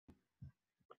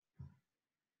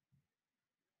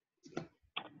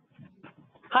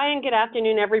Hi and good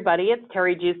afternoon, everybody. It's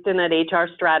Terri Joosten at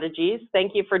HR Strategies.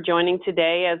 Thank you for joining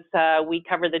today as we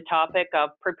cover the topic of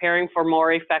preparing for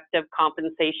more effective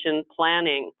compensation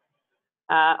planning.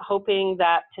 Hoping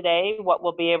that today what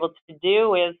we'll be able to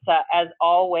do is, as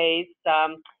always,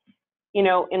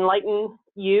 enlighten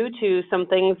you to some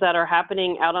things that are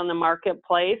happening out on the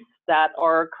marketplace that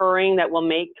are occurring that will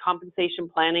make compensation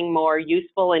planning more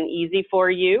useful and easy for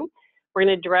you. We're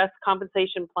going to address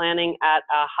compensation planning at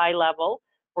a high level.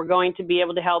 We're going to be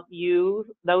able to help you,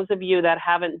 those of you that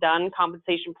haven't done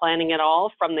compensation planning at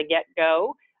all from the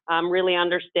get-go, really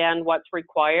understand what's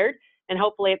required. And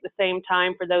hopefully at the same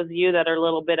time, for those of you that are a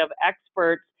little bit of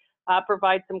experts,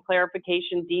 provide some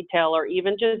clarification, detail, or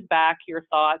even just back your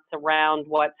thoughts around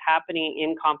what's happening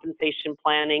in compensation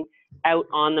planning out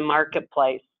on the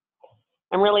marketplace.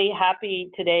 I'm really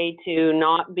happy today to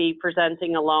not be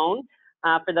presenting alone.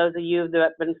 For those of you that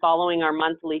have been following our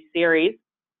monthly series,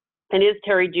 it is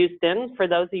Terri Joosten. For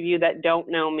those of you that don't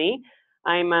know me,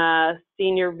 I'm a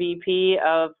Senior VP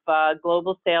of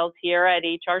Global Sales here at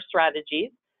HR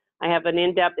Strategies. I have an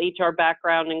in-depth HR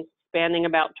background spanning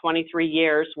about 23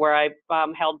 years where I've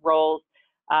held roles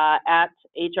at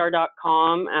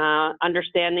HR.com,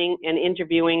 understanding and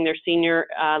interviewing their senior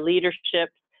leadership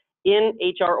in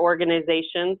HR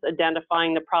organizations,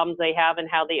 identifying the problems they have and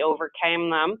how they overcame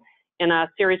them in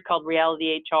a series called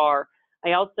Reality HR.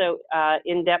 I also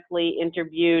in-depthly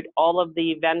interviewed all of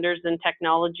the vendors and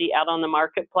technology out on the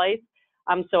marketplace,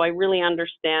 so I really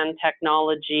understand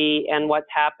technology and what's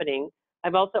happening.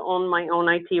 I've also owned my own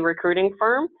IT recruiting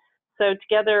firm, so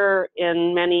together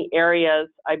in many areas,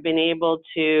 I've been able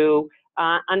to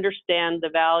understand the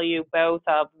value both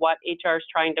of what HR is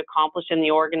trying to accomplish in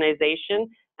the organization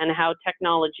and how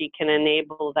technology can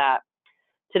enable that.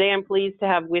 Today, I'm pleased to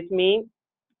have with me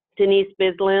Denise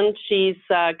Bisland. She's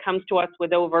comes to us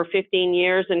with over 15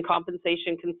 years in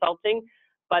compensation consulting,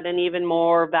 but an even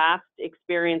more vast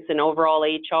experience in overall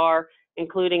HR,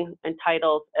 including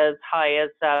titles as high as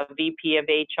VP of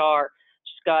HR.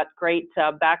 She's got great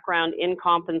background in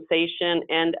compensation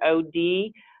and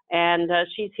OD, and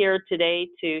she's here today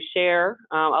to share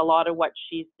a lot of what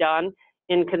she's done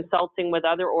in consulting with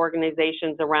other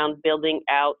organizations around building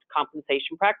out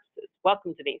compensation practices.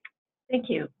 Welcome, Denise. Thank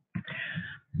you.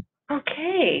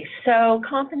 Okay, so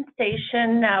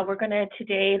compensation, we're going to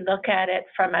today look at it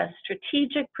from a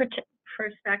strategic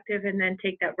perspective and then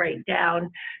take that right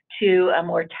down to a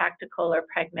more tactical or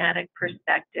pragmatic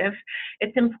perspective.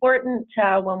 It's important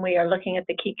when we are looking at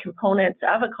the key components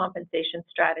of a compensation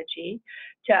strategy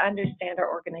to understand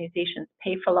our organization's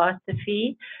pay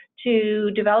philosophy, to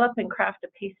develop and craft a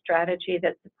pay strategy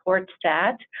that supports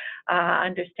that,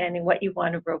 understanding what you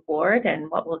want to reward and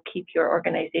what will keep your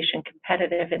organization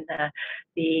competitive in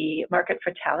the market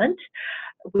for talent.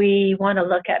 We want to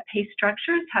look at pay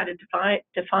structures, how to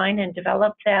define and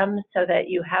develop them so that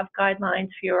you have guidelines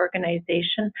for your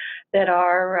organization that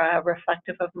are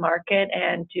reflective of market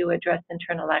and do address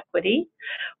internal equity.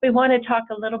 We want to talk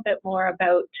a little bit more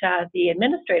about the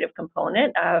administrative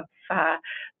component of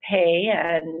pay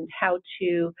and how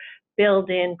to build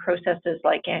in processes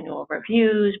like annual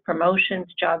reviews, promotions,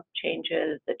 job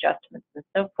changes, adjustments, and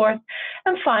so forth.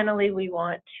 And finally, we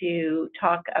want to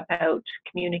talk about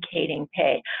communicating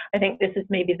pay. I think this is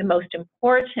maybe the most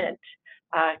important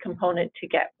component to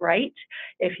get right.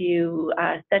 If you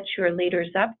set your leaders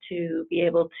up to be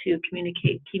able to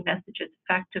communicate key messages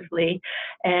effectively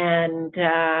and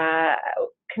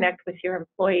connect with your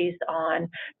employees on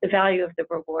the value of the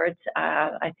rewards,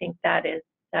 I think that is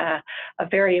a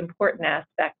very important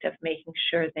aspect of making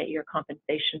sure that your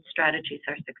compensation strategies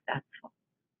are successful.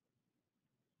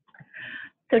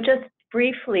 So just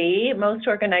briefly, most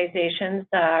organizations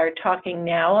are talking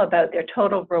now about their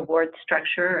total reward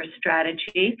structure or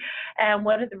strategy, and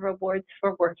what are the rewards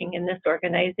for working in this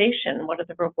organization? What are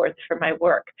the rewards for my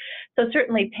work? So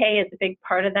certainly pay is a big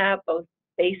part of that, both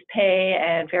base pay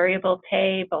and variable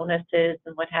pay, bonuses,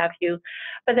 and what have you.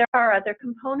 But there are other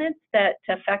components that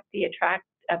affect the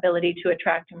ability to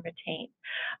attract and retain.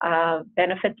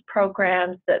 Benefits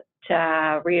programs that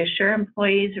reassure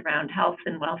employees around health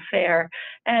and welfare,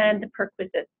 and the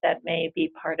perquisites that may be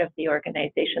part of the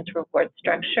organization's reward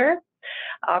structure.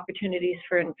 Opportunities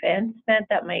for advancement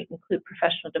that might include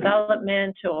professional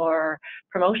development or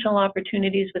promotional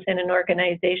opportunities within an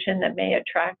organization that may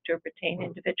attract or retain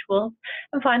individuals.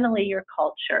 And finally, your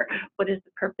culture. What is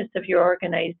the purpose of your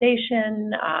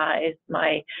organization? Is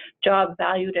my job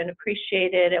valued and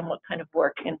appreciated? And what kind of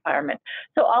work environment?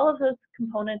 So all of those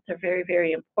components are very,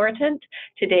 very important.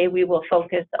 Today, we will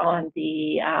focus on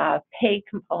the pay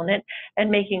component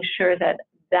and making sure that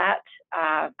that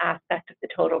aspect of the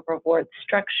total reward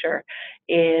structure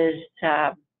is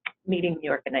meeting the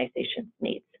organization's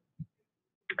needs.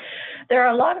 There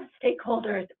are a lot of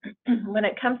stakeholders when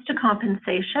it comes to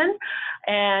compensation,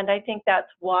 and I think that's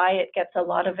why it gets a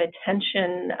lot of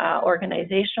attention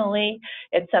organizationally.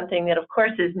 It's something that, of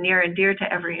course, is near and dear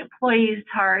to every employee's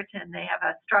heart, and they have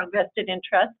a strong vested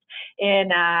interest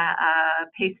in a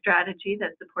pay strategy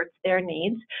that supports their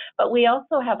needs. But we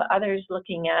also have others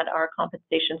looking at our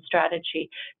compensation strategy.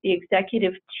 The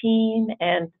executive team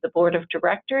and the board of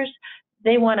directors,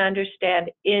 they want to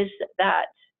understand, is that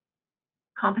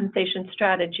compensation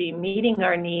strategy meeting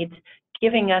our needs,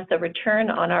 giving us a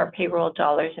return on our payroll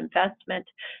dollars investment,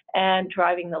 and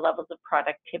driving the levels of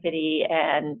productivity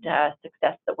and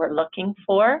success that we're looking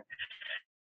for.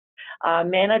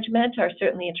 Management are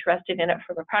certainly interested in it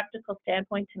from a practical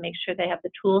standpoint to make sure they have the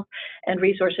tools and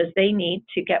resources they need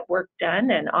to get work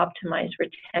done and optimize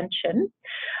retention.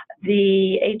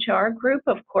 The HR group,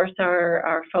 of course,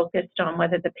 are focused on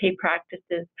whether the pay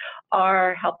practices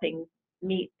are helping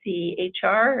meet the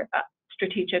HR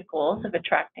strategic goals of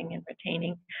attracting and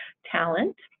retaining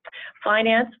talent.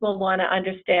 Finance will want to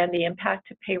understand the impact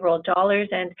of payroll dollars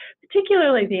and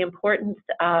particularly the importance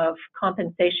of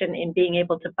compensation in being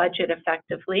able to budget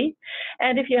effectively.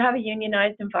 And if you have a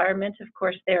unionized environment, of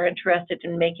course, they're interested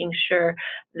in making sure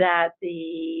that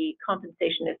the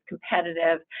compensation is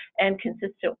competitive and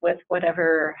consistent with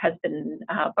whatever has been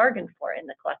bargained for in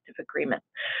the collective agreement.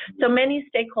 So many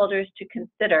stakeholders to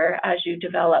consider as you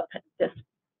develop this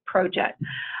project.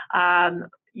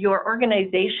 Your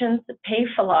organization's pay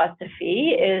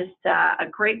philosophy is a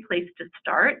great place to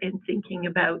start in thinking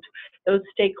about those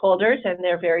stakeholders and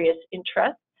their various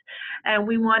interests. And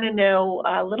we want to know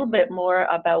a little bit more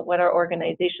about what our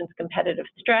organization's competitive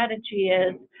strategy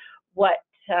is, what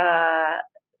the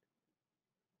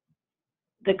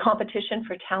competition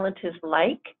for talent is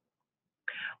like,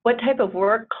 what type of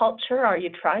work culture are you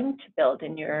trying to build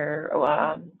in your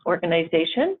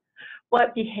organization,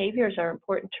 what behaviors are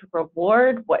important to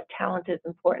reward, what talent is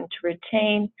important to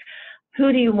retain,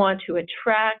 who do you want to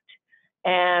attract,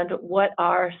 and what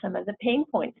are some of the pain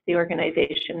points the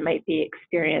organization might be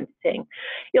experiencing.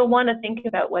 You'll want to think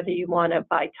about whether you want to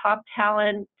buy top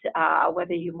talent,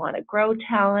 whether you want to grow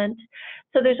talent.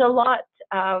 So there's a lot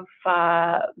of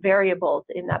variables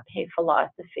in that pay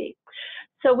philosophy.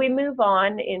 So we move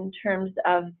on in terms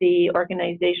of the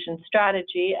organization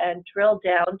strategy and drill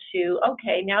down to,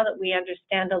 okay, now that we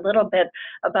understand a little bit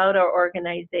about our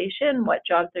organization, what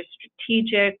jobs are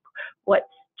strategic, what's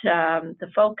the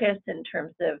focus in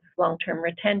terms of long-term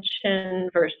retention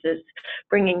versus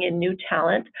bringing in new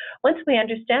talent. Once we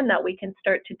understand that, we can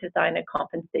start to design a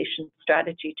compensation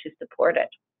strategy to support it.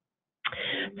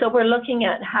 So we're looking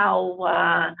at how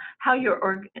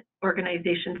your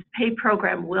organization's pay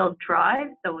program will drive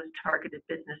those targeted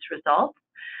business results,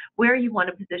 where you want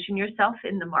to position yourself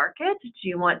in the market. Do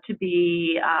you want to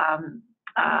be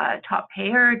top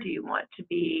payer? Do you want to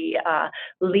be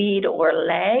lead or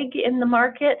lag in the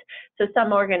market? So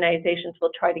some organizations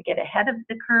will try to get ahead of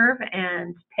the curve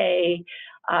and pay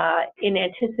in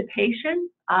anticipation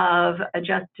of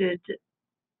adjusted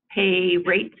pay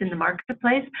rates in the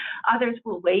marketplace. Others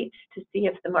will wait to see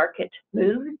if the market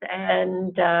moves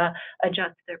and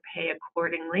adjust their pay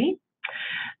accordingly.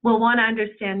 We'll want to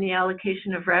understand the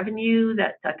allocation of revenue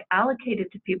that's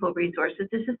allocated to people resources.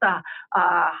 This is a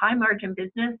high margin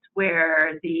business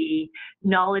where the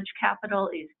knowledge capital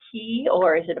is key,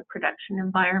 or is it a production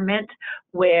environment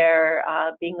where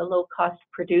being a low cost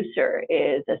producer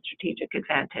is a strategic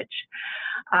advantage?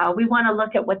 We want to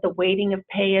look at what the weighting of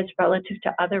pay is relative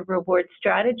to other reward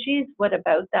strategies. What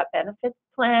about that benefits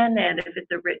plan? And if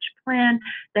it's a rich plan,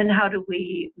 then how do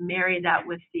we marry that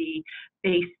with the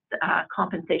base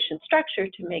compensation structure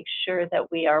to make sure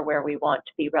that we are where we want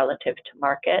to be relative to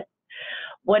market?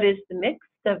 What is the mix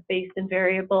of base and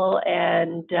variable?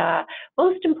 And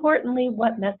most importantly,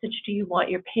 what message do you want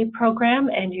your pay program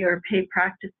and your pay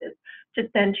practices to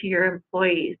send to your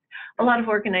employees? A lot of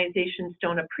organizations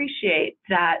don't appreciate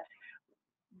that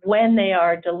when they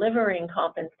are delivering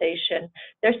compensation,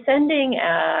 they're sending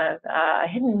a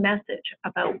hidden message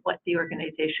about what the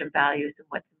organization values and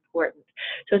what's important.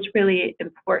 So it's really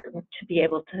important to be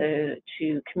able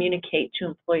to communicate to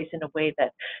employees in a way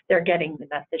that they're getting the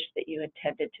message that you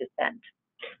intended to send.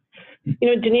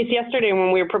 You know, Denise, yesterday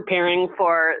when we were preparing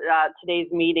for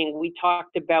today's meeting, we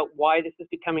talked about why this is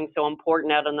becoming so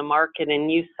important out on the market,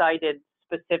 and you cited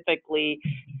specifically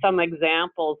some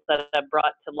examples that have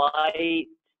brought to light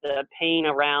the pain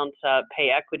around pay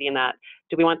equity and that.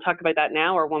 Do we want to talk about that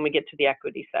now or when we get to the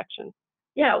equity section?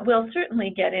 Yeah, we'll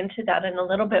certainly get into that in a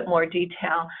little bit more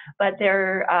detail, but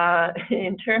there,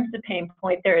 in terms of pain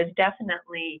point, there is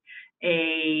definitely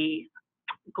a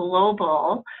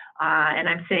global, and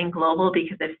I'm saying global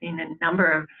because I've seen a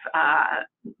number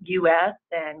of US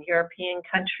and European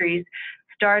countries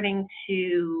starting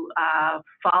to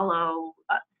follow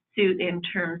suit in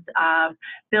terms of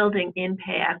building in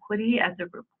pay equity as a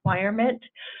requirement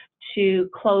to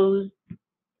close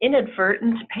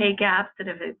inadvertent pay gaps that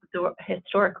have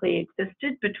historically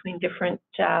existed between different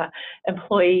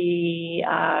employee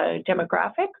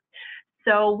demographics.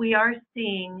 So we are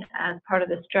seeing, as part of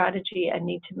the strategy, a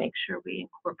need to make sure we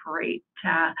incorporate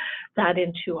that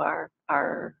into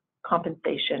our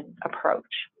compensation approach.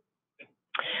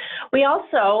 We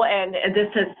also, and this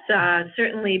has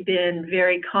certainly been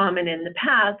very common in the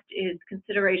past, is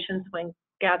considerations when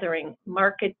gathering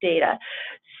market data.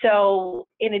 So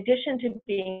in addition to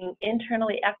being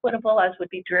internally equitable, as would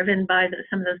be driven by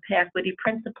some of those pay equity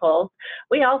principles,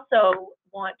 we also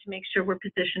want to make sure we're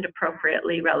positioned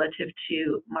appropriately relative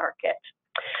to market.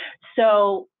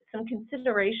 So some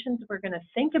considerations we're going to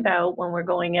think about when we're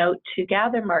going out to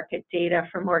gather market data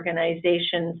from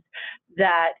organizations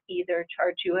that either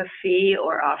charge you a fee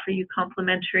or offer you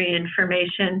complimentary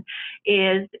information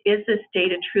is this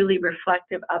data truly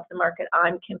reflective of the market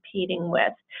I'm competing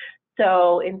with?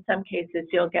 So in some cases,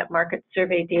 you'll get market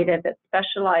survey data that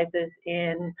specializes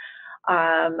in,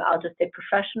 I'll just say,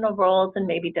 professional roles and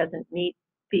maybe doesn't meet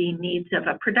the needs of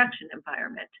a production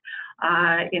environment.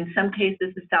 In some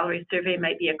cases, the salary survey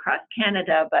might be across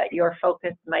Canada, but your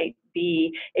focus might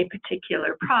be a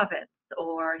particular province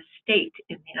or state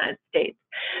in the United States.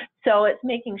 So it's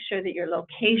making sure that your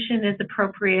location is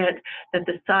appropriate, that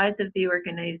the size of the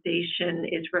organization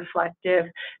is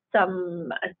reflective.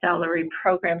 Some salary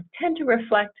programs tend to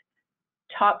reflect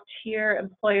top-tier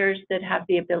employers that have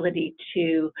the ability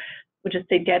to, we'll just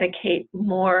say, dedicate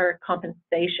more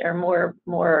compensation or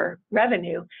more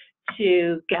revenue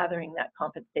to gathering that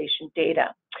compensation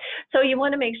data. So you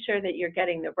want to make sure that you're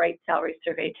getting the right salary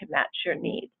survey to match your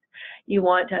needs. You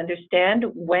want to understand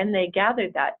when they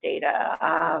gathered that data.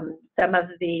 Some of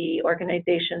the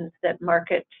organizations that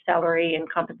market salary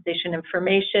and compensation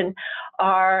information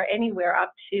are anywhere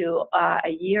up to a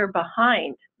year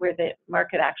behind where the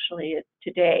market actually is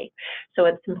today. So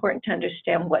it's important to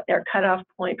understand what their cutoff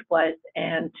point was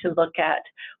and to look at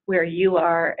where you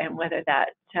are and whether that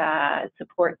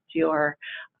supports your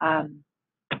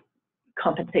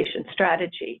compensation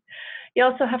strategy. You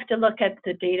also have to look at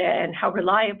the data and how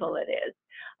reliable it is.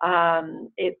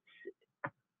 It's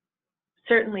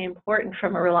certainly important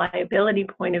from a reliability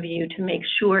point of view to make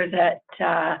sure that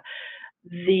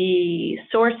the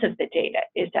source of the data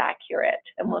is accurate.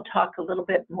 And we'll talk a little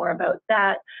bit more about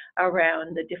that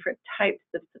around the different types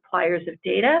of suppliers of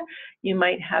data. You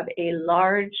might have a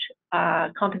large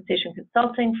compensation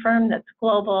consulting firm that's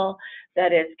global,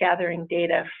 that is gathering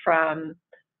data from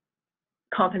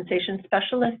compensation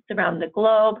specialists around the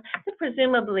globe that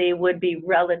presumably would be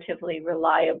relatively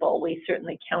reliable. We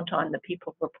certainly count on the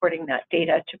people reporting that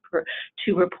data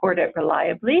to report it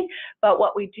reliably. But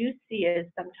what we do see is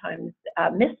sometimes a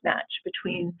mismatch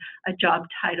between a job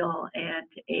title and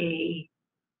a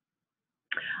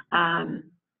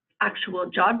actual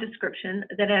job description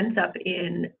that ends up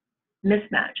in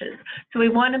mismatches. So we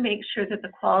want to make sure that the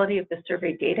quality of the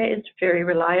survey data is very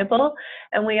reliable,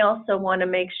 and we also want to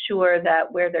make sure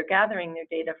that where they're gathering their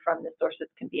data from, the sources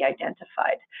can be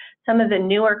identified. Some of the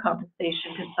newer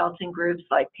compensation consulting groups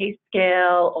like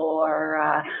PayScale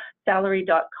or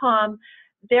Salary.com,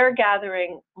 they're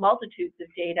gathering multitudes of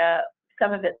data,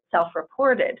 some of it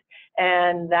self-reported,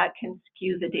 and that can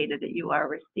skew the data that you are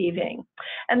receiving.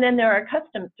 And then there are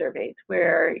custom surveys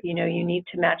where you need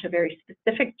to match a very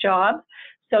specific job.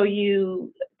 So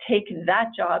you take that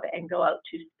job and go out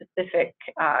to specific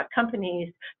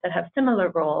companies that have similar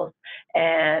roles,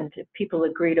 and people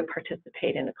agree to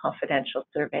participate in a confidential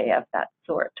survey of that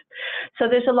sort. So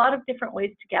there's a lot of different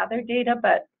ways to gather data,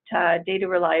 but data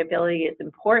reliability is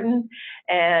important,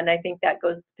 and I think that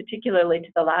goes particularly to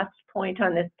the last point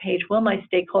on this page. Will my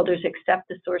stakeholders accept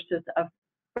the sources of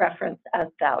reference as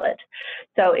valid?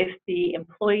 So if the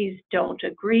employees don't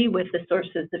agree with the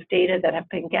sources of data that have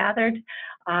been gathered,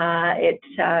 it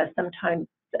sometimes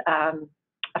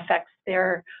affects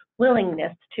their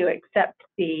willingness to accept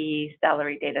the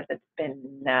salary data that's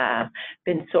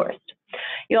been sourced.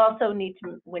 You also need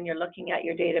to, when you're looking at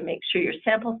your data, make sure your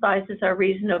sample sizes are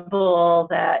reasonable,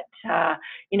 that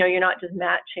you're not just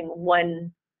matching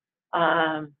one,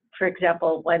 for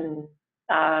example, one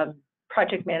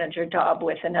project manager job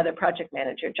with another project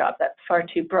manager job. That's far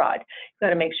too broad. You've got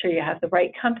to make sure you have the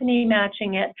right company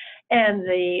matching it and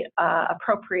the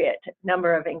appropriate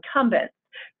number of incumbents,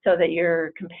 so that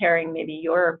you're comparing maybe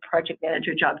your project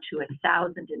manager job to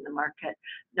 1,000 in the market,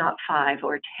 not 5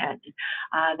 or 10.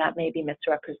 That may be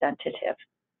misrepresentative.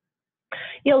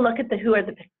 You'll look at who are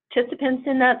the participants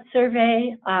in that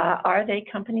survey. Are they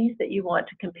companies that you want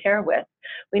to compare with?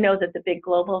 We know that the big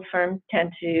global firms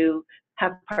tend to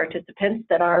have participants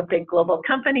that are big global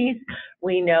companies.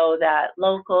 We know that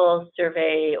local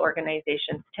survey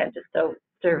organizations tend to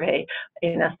survey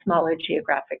in a smaller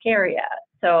geographic area.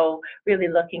 So really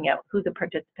looking at who the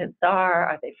participants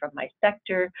are they from my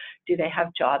sector? Do they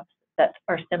have jobs that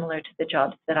are similar to the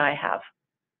jobs that I have?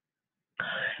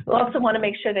 We also want to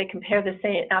make sure they compare the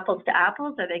same apples to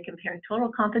apples. Are they comparing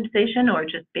total compensation or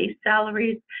just base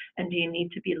salaries? And do you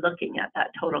need to be looking at that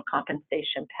total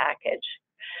compensation package?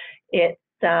 It's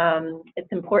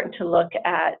important to look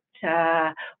at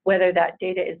whether that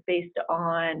data is based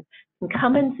on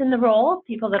incumbents in the role,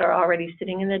 people that are already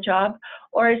sitting in the job,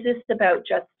 or is this about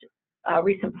just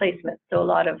recent placements? So a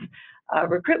lot of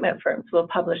recruitment firms will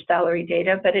publish salary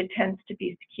data, but it tends to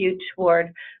be skewed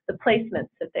toward the placements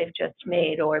that they've just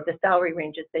made or the salary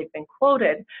ranges they've been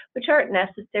quoted, which aren't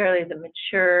necessarily the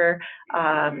mature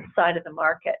side of the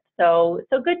market. So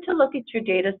good to look at your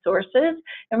data sources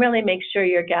and really make sure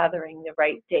you're gathering the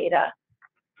right data.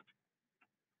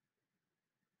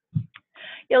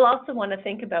 You'll also want to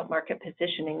think about market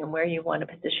positioning and where you want to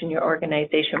position your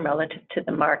organization relative to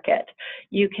the market.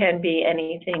 You can be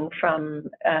anything from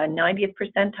 90th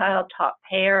percentile, top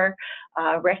payer,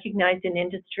 recognized in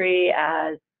industry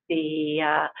as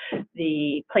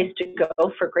the place to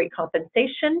go for great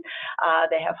compensation.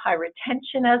 They have high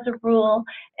retention as a rule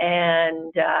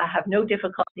and have no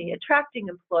difficulty attracting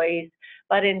employees,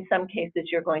 but in some cases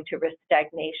you're going to risk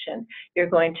stagnation. You're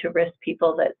going to risk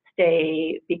people that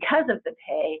stay because of the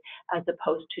pay as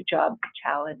opposed to job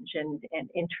challenge and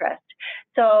interest.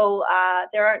 So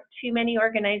there aren't too many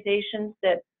organizations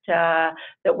that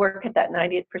work at that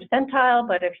 90th percentile,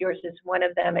 but if yours is one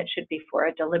of them, it should be for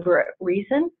a deliberate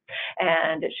reason,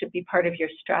 and it should be part of your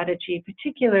strategy,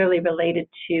 particularly related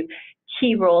to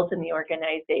key roles in the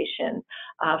organization.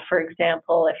 For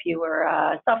example, if you were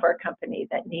a software company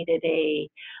that needed a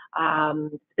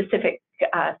specific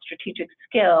strategic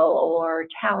skill or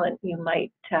talent, you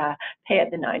might pay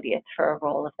at the 90th for a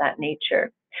role of that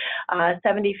nature.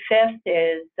 75th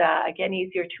is, again,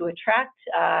 easier to attract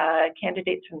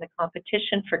candidates from the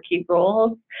competition for key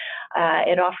roles.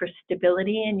 It offers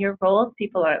stability in your roles.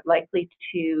 People aren't likely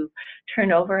to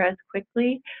turn over as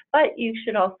quickly, but you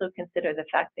should also consider the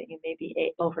fact that you may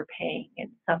be overpaying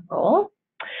in some roles.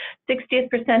 60th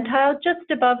percentile, just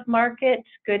above market,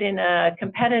 good in a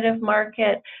competitive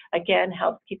market, again,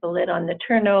 helps keep a lid on the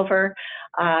turnover.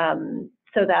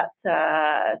 So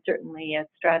that's certainly a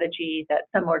strategy that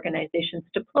some organizations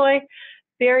deploy.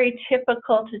 Very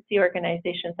typical to see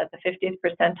organizations at the 50th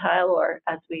percentile, or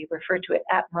as we refer to it,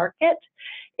 at market.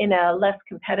 In a less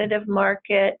competitive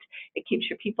market, it keeps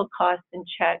your people costs in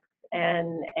check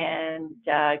and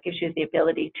gives you the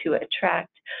ability to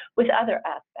attract with other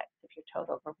aspects of your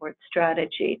total reward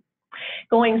strategy.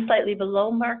 Going slightly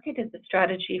below market is a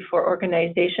strategy for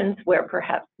organizations where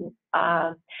perhaps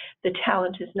the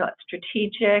talent is not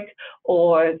strategic,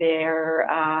 or they're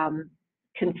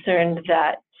concerned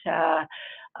that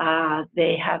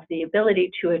they have the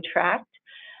ability to attract,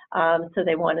 so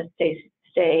they want to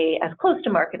stay as close to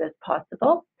market as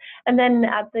possible. And then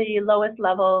at the lowest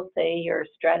level, say your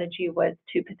strategy was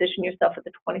to position yourself at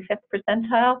the 25th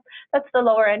percentile. That's the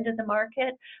lower end of the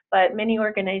market, but many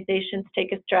organizations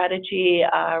take a strategy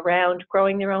around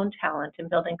growing their own talent and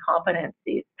building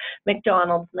competencies.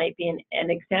 McDonald's might be an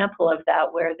example of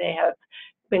that, where they have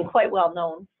been quite well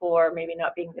known for maybe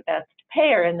not being the best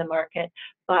payer in the market,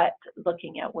 but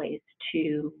looking at ways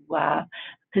to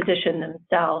position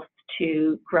themselves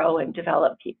to grow and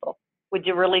develop people. Would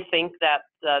you really think that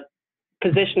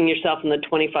positioning yourself in the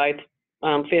 25th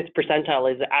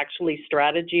percentile is actually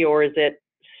strategy, or is it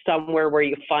somewhere where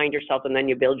you find yourself and then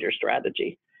you build your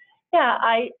strategy? Yeah,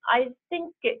 I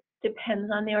think it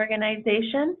depends on the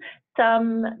organization.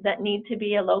 Some that need to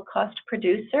be a low-cost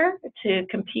producer to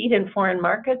compete in foreign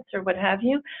markets or what have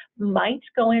you might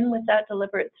go in with that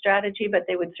deliberate strategy, but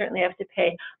they would certainly have to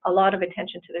pay a lot of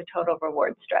attention to their total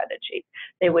reward strategy.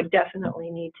 They would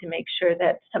definitely need to make sure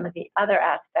that some of the other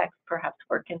aspects, perhaps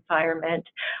work environment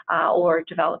or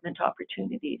development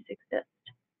opportunities, exist.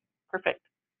 Perfect.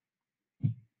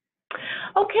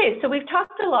 Okay, so we've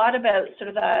talked a lot about sort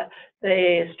of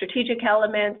the strategic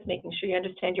elements, making sure you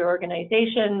understand your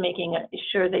organization, making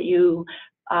sure that you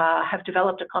have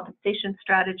developed a compensation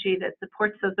strategy that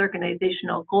supports those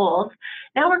organizational goals.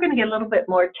 Now we're going to get a little bit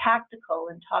more tactical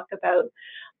and talk about,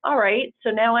 all right,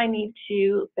 so now I need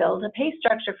to build a pay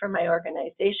structure for my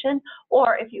organization,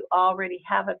 or if you already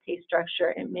have a pay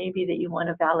structure, it may be that you want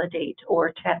to validate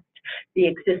or test the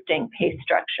existing pay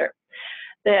structure.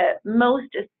 The most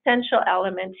essential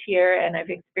element here, and I've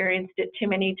experienced it too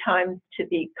many times to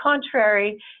the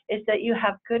contrary, is that you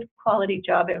have good quality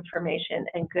job information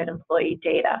and good employee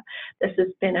data. This has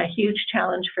been a huge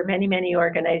challenge for many, many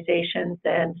organizations,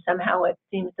 and somehow it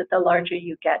seems that the larger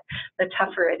you get, the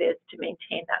tougher it is to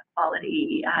maintain that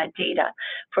quality data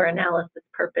for analysis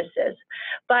purposes.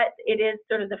 But it is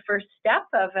sort of the first step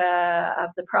of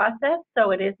the process,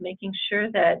 so it is making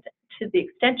sure that to the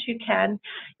extent you can,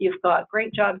 you've got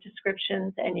great job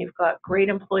descriptions and you've got great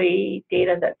employee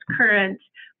data that's current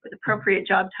with appropriate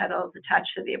job titles attached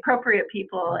to the appropriate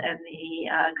people and the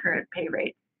current pay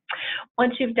rate.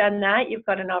 Once you've done that, you've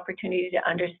got an opportunity to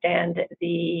understand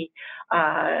the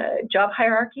job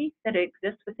hierarchy that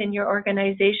exists within your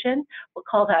organization. We'll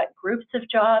call that groups of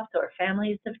jobs or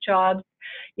families of jobs.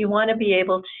 You want to be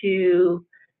able to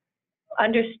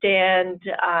understand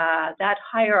that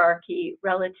hierarchy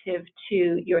relative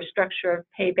to your structure of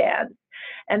pay bands.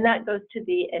 And that goes to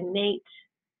the innate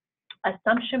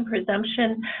assumption,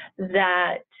 presumption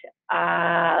that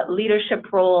leadership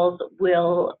roles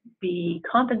will be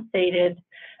compensated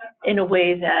in a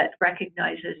way that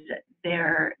recognizes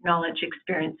their knowledge,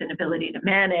 experience, and ability to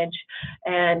manage,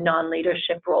 and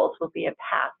non-leadership roles will be a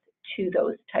path to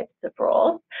those types of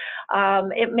roles.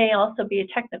 It may also be a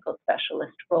technical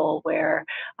specialist role where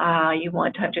you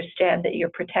want to understand that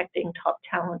you're protecting top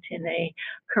talent in a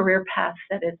career path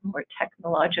that is more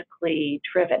technologically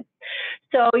driven.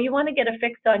 So you want to get a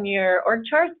fix on your org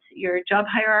charts, your job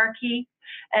hierarchy,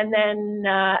 and then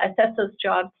assess those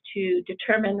jobs to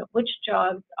determine which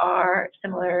jobs are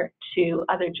similar to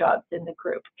other jobs in the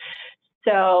group.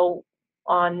 So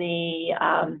on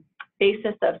the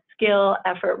basis of skill,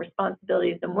 effort,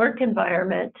 responsibilities, and work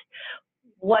environment,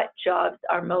 what jobs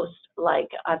are most like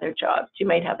other jobs? You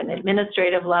might have an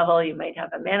administrative level, you might have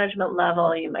a management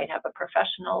level, you might have a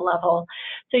professional level.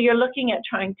 So you're looking at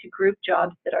trying to group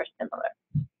jobs that are similar.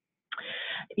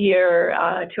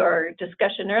 To our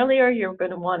discussion earlier, you're going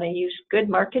to want to use good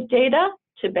market data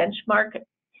to benchmark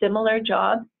similar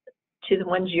jobs to the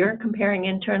ones you're comparing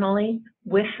internally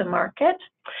with the market.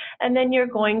 And then you're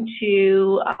going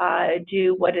to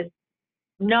do what is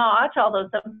not, although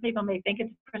some people may think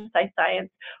it's precise science,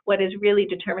 what is really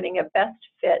determining a best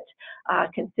fit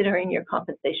considering your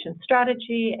compensation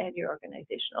strategy and your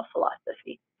organizational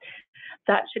philosophy.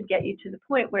 That should get you to the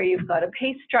point where you've got a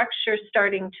pay structure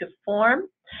starting to form.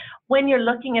 When you're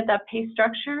looking at that pay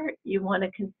structure, you want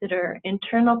to consider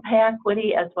internal pay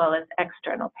equity as well as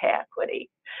external pay equity.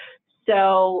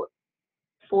 So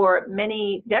for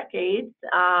many decades,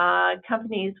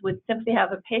 companies would simply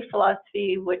have a pay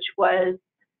philosophy which was,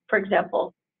 for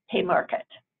example, pay market.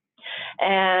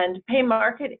 And pay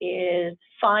market is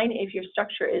fine if your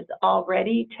structure is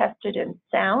already tested and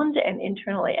sound and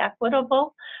internally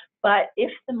equitable. But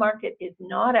if the market is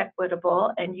not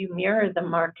equitable and you mirror the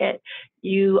market,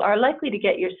 you are likely to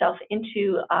get yourself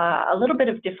into a little bit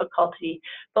of difficulty,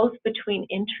 both between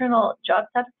internal job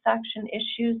satisfaction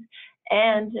issues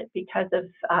and because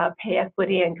of pay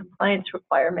equity and compliance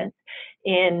requirements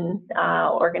in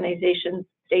organizations,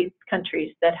 states,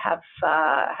 countries that have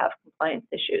compliance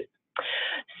issues.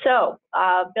 So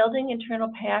building internal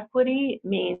pay equity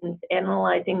means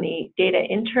analyzing the data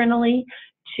internally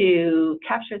to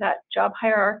capture that job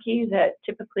hierarchy that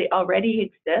typically already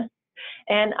exists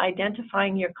and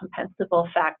identifying your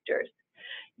compensable factors.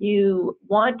 You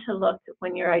want to look,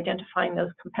 when you're identifying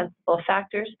those compensable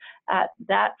factors, at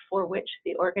that for which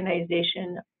the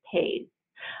organization pays.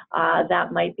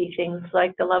 That might be things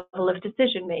like the level of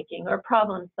decision making or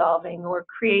problem solving or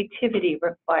creativity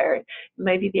required. It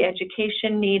might be the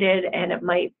education needed, and it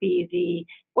might be the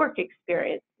work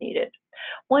experience needed.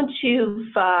 Once you've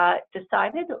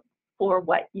decided for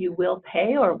what you will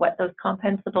pay or what those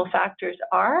compensable factors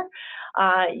are,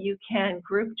 you can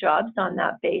group jobs on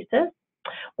that basis.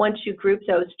 Once you group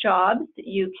those jobs,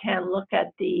 you can look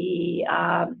at the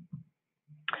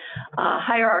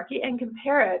hierarchy and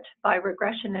compare it by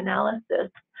regression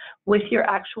analysis with your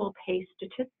actual pay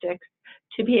statistics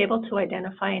to be able to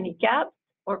identify any gaps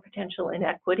or potential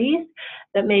inequities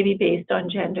that may be based on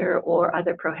gender or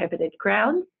other prohibited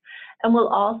grounds, and will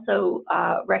also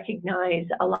recognize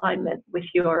alignment with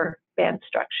your band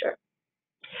structure.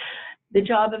 The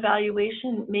job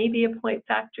evaluation may be a point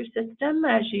factor system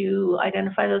as you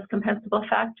identify those compensable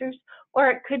factors, or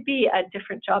it could be a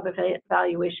different job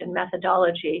evaluation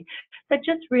methodology that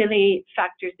just really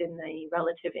factors in the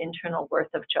relative internal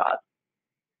worth of jobs.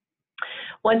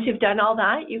 Once you've done all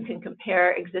that, you can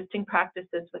compare existing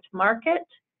practices with market,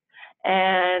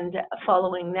 and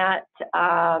following that,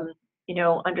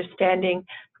 understanding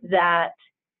that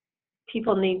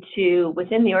people need to,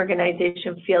 within the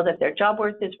organization, feel that their job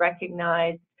worth is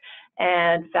recognized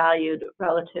and valued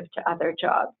relative to other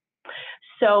jobs.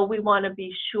 So we want to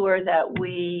be sure that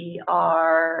we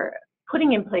are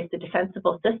putting in place a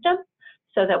defensible system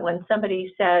so that when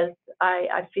somebody says,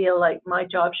 I feel like my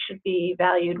job should be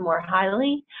valued more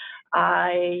highly,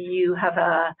 you have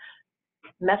a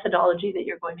methodology that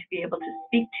you're going to be able to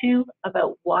speak to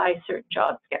about why certain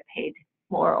jobs get paid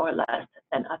more or less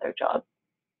than other jobs.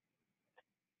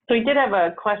 So we did have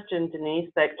a question, Denise,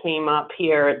 that came up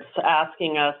here. It's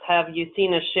asking us, have you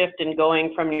seen a shift in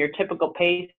going from your typical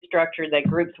pay structure that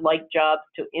groups like jobs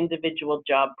to individual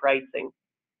job pricing?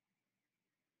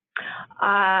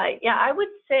 Yeah, I would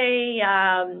say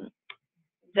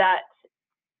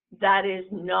that is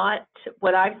not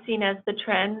what I've seen as the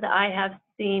trend. I have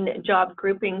seen job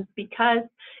groupings because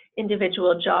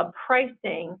individual job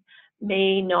pricing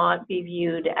may not be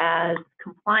viewed as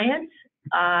compliant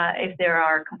if there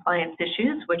are compliance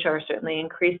issues, which are certainly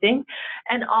increasing,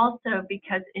 and also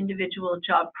because individual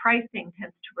job pricing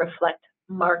tends to reflect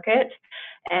market,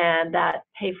 and that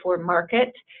pay for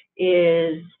market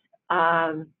is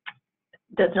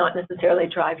does not necessarily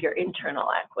drive your internal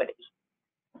equity.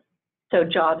 So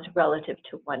jobs relative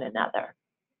to one another.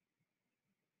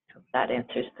 Hope that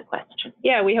answers the question.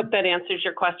 Yeah, we hope that answers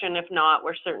your question. If not,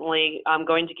 we're certainly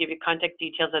going to give you contact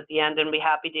details at the end and be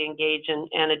happy to engage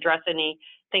and address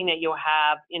anything that you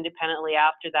have independently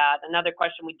after that. Another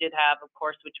question we did have, of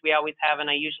course, which we always have, and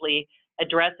I usually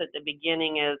address at the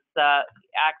beginning, is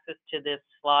access to this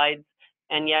slides.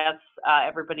 And yes,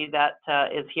 everybody that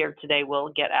is here today will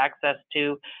get access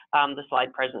to the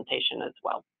slide presentation as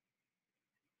well.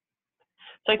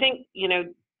 So I think,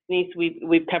 Denise,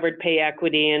 we've covered pay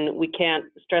equity, and we can't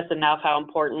stress enough how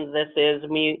important this is. I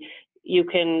mean, you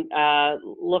can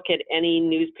look at any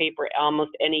newspaper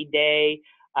almost any day.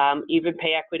 Even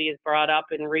pay equity is brought up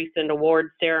in recent award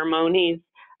ceremonies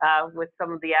with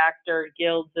some of the actor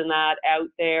guilds and that out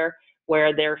there,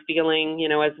 where they're feeling,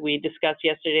 as we discussed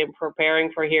yesterday in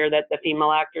preparing for here, that the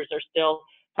female actors are still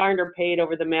underpaid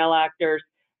over the male actors.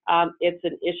 It's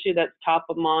an issue that's top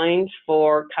of mind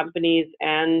for companies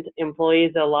and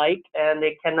employees alike, and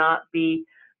it cannot be,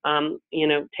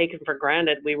 taken for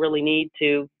granted. We really need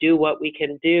to do what we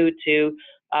can do to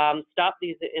stop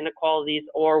these inequalities,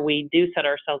 or we do set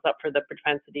ourselves up for the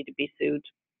propensity to be sued.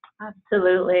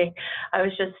 Absolutely. I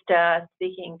was just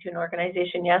speaking to an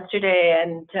organization yesterday,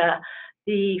 and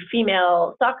the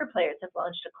female soccer players have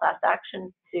launched a class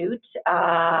action suit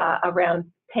around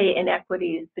pay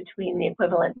inequities between the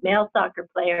equivalent male soccer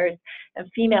players and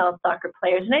female soccer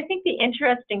players. And I think the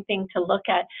interesting thing to look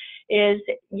at is,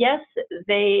 yes,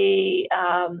 they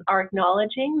are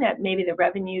acknowledging that maybe the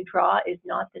revenue draw is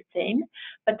not the same,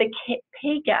 but the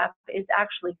pay gap is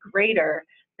actually greater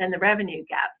than the revenue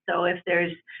gap. So if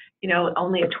there's,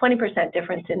 only a 20%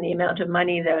 difference in the amount of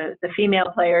money the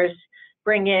female players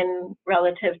bring in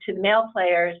relative to the male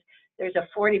players, there's a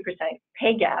 40%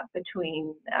 pay gap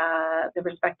between the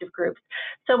respective groups.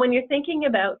 So when you're thinking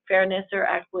about fairness or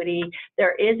equity,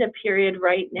 there is a period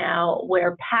right now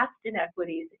where past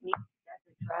inequities need to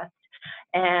be addressed.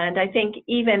 And I think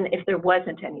even if there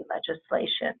wasn't any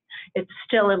legislation, it's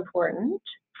still important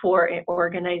for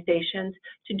organizations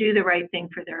to do the right thing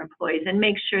for their employees and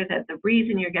make sure that the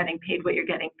reason you're getting paid what you're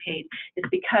getting paid is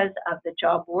because of the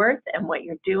job worth and what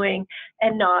you're doing,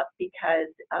 and not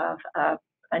because of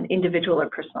an individual or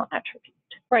personal attribute.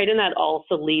 Right, and that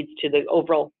also leads to the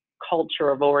overall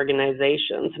culture of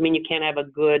organizations. I mean, you can't have a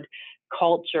good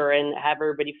culture and have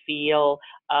everybody feel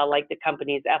like the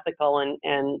company is ethical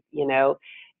and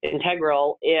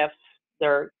integral if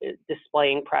they're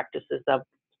displaying practices of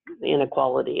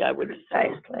inequality, I would say.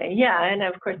 Precisely. Yeah, and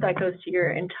of course that goes to your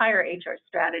entire HR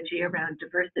strategy around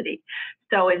diversity.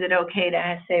 So is it okay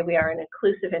to say we are an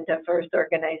inclusive and diverse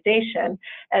organization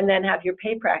and then have your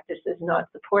pay practices not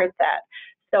support that?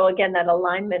 So again, that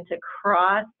alignment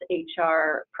across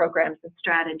HR programs and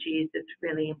strategies is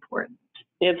really important.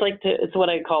 It's what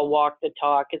I call walk the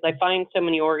talk. Is I find so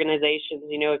many organizations,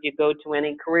 if you go to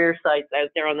any career sites out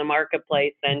there on the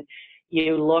marketplace and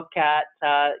you look at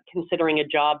considering a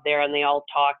job there, and they all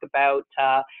talk about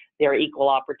their equal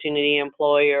opportunity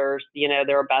employers,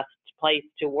 they're a best place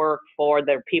to work for,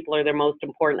 their people are their most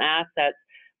important assets.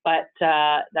 But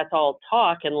that's all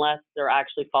talk unless they're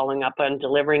actually following up and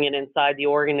delivering it inside the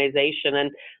organization.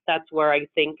 And that's where I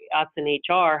think us in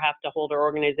HR have to hold our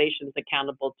organizations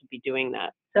accountable to be doing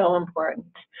that. So important.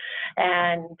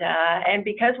 And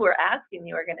because we're asking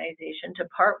the organization to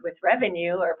part with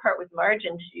revenue or part with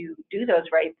margin to do those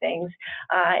right things,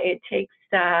 it takes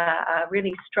a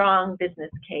really strong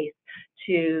business case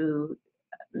to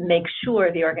make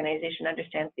sure the organization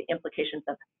understands the implications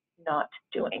of not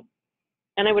doing.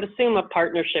 And I would assume a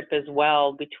partnership as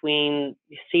well between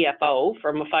the CFO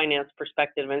from a finance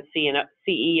perspective and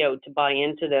CEO to buy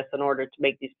into this in order to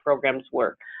make these programs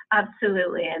work.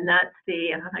 Absolutely, and that's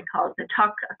what I call it, the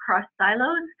talk across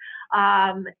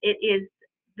silos. It is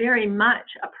very much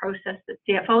a process that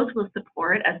CFOs will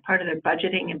support as part of their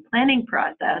budgeting and planning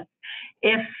process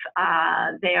if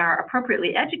they are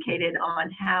appropriately educated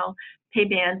on how pay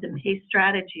bands and pay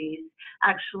strategies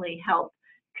actually help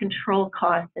control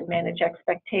costs and manage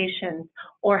expectations,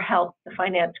 or help the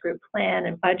finance group plan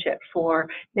and budget for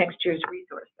next year's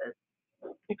resources.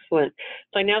 Excellent.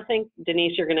 So I now think,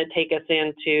 Denise, you're going to take us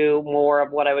into more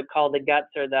of what I would call the guts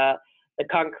or the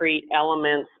concrete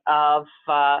elements of,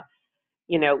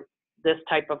 this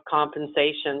type of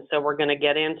compensation. So we're going to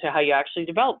get into how you actually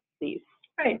develop these.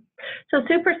 Right. So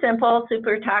super simple,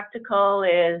 super tactical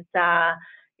is,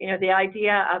 the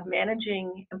idea of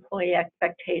managing employee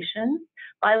expectations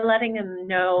by letting them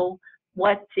know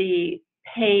what the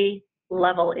pay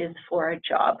level is for a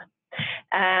job.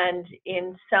 And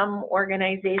in some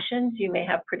organizations, you may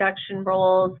have production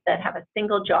roles that have a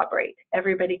single job rate.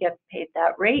 Everybody gets paid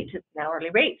that rate. It's an hourly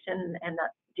rate, and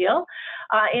that's the deal.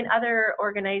 In other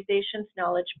organizations,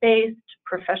 knowledge-based,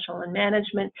 professional and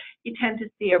management, you tend to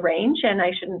see a range, and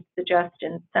I shouldn't suggest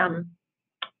in some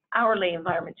hourly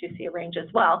environments you see a range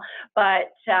as well,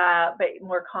 but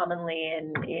more commonly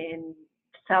in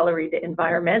salaried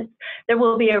environments, there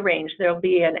will be a range. There will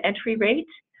be an entry rate,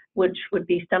 which would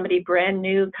be somebody brand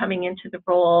new coming into the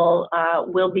role,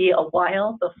 will be a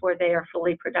while before they are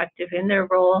fully productive in their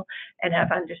role and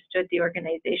have understood the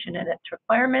organization and its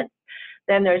requirements.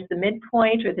 Then there's the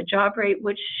midpoint or the job rate,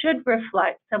 which should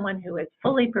reflect someone who is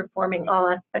fully performing all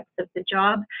aspects of the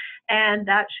job. And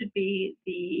that should be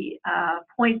the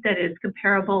point that is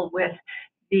comparable with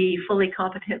the fully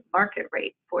competent market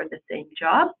rate for the same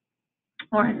job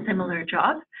or a similar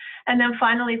job. And then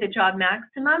finally, the job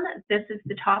maximum. This is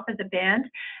the top of the band.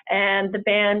 And the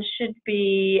band should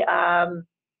be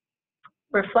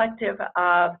reflective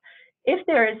of if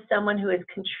there is someone who is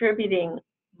contributing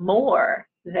more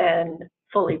than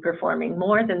fully performing,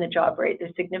 more than the job rate, they're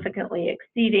significantly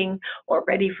exceeding or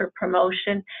ready for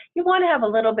promotion, you want to have a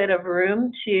little bit of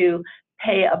room to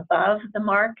pay above the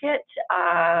market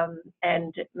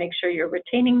and make sure you're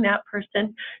retaining that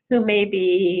person who may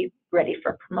be ready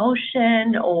for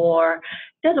promotion or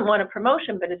doesn't want a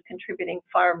promotion but is contributing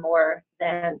far more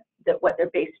than what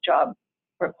their base job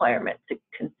requirements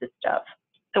consist of.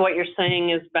 So what you're saying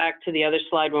is back to the other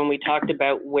slide when we talked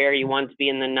about where you want to be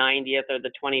in the 90th or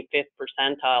the 25th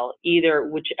percentile,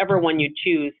 whichever one you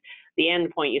choose, the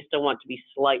end point you still want to be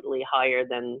slightly higher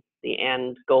than the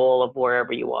end goal of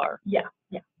wherever you are. Yeah.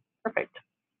 Perfect.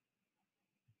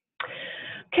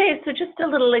 Okay, so just a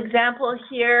little example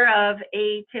here of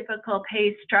a typical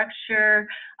pay structure.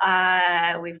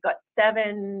 We've got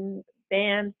 7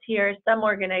 bands here. Some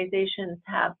organizations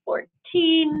have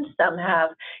 14, some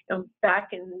have, back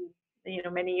in,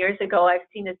 many years ago, I've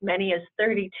seen as many as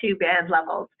 32 band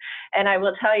levels. And I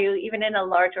will tell you, even in a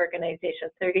large organization,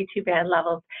 32 band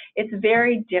levels, it's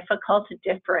very difficult to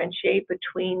differentiate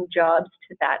between jobs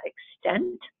to that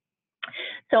extent.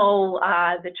 So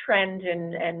the trend,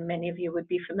 and many of you would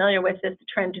be familiar with this, the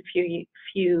trend a few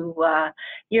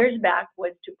years back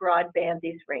was to broadband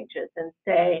these ranges and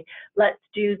say, let's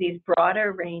do these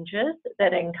broader ranges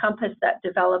that encompass that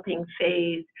developing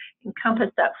phase, encompass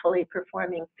that fully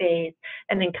performing phase,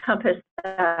 and encompass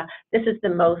this is the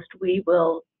most we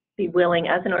will be willing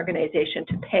as an organization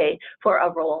to pay for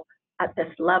a role at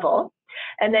this level.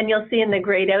 And then you'll see in the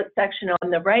grayed out section on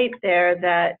the right there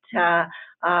that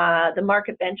the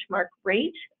market benchmark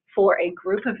rate for a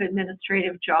group of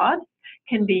administrative jobs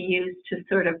can be used to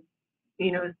sort of,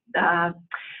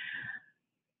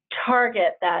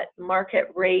 target that market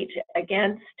rate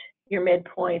against your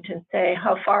midpoint and say,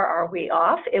 how far are we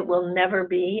off? It will never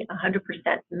be 100%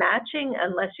 matching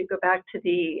unless you go back to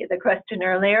the question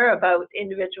earlier about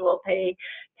individual pay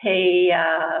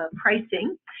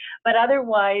pricing. But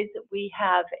otherwise, we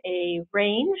have a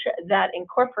range that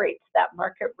incorporates that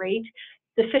market rate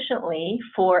sufficiently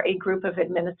for a group of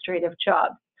administrative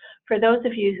jobs. For those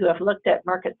of you who have looked at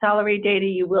market salary data,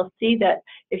 you will see that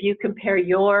if you compare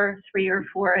your 3 or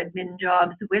 4 admin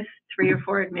jobs with 3 or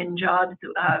 4 admin jobs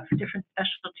of different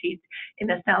specialties in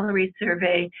a salary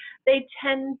survey, they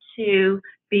tend to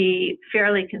be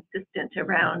fairly consistent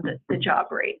around the job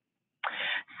rate.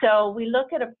 So we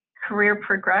look at a career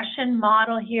progression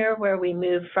model here where we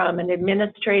move from an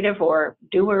administrative or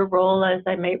doer role, as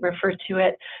I might refer to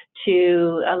it,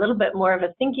 to a little bit more of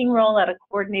a thinking role at a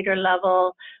coordinator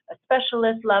level, a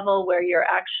specialist level where you're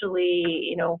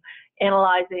actually,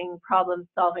 analyzing, problem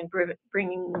solving,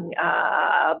 bringing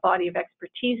a body of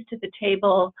expertise to the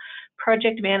table.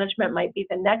 Project management might be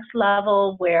the next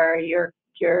level where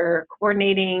you're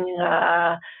coordinating,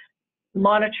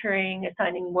 monitoring,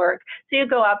 assigning work. So you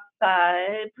go up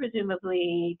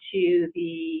presumably to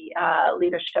the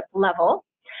leadership level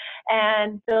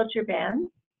and build your band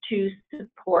to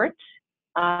support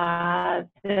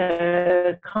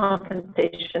the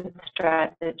compensation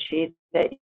strategy that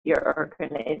your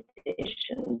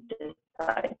organization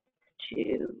decides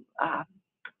to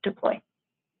deploy.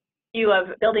 You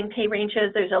have building pay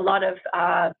ranges. There's a lot of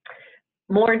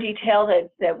more detail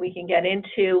that we can get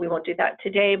into. We won't do that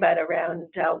today, but around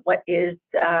what is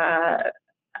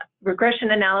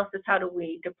regression analysis, how do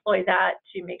we deploy that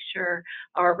to make sure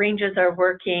our ranges are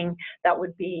working. That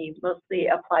would be mostly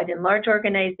applied in large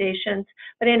organizations,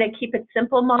 but in a keep it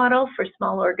simple model for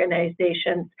small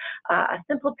organizations, a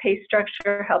simple pay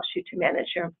structure helps you to manage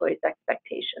your employees'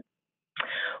 expectations.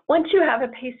 Once you have a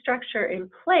pay structure in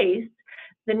place,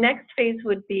 the next phase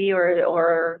would be,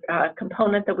 or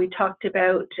component that we talked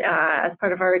about as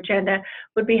part of our agenda,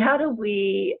 would be how do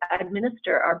we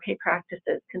administer our pay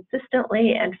practices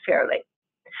consistently and fairly.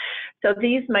 So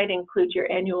these might include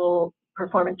your annual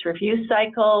performance review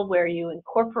cycle where you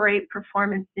incorporate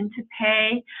performance into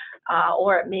pay,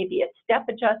 or it may be a step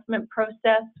adjustment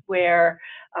process where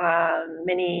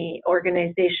many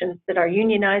organizations that are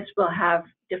unionized will have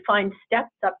defined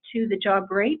steps up to the job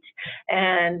rate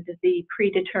and the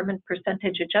predetermined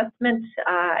percentage adjustments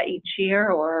each year,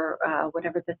 or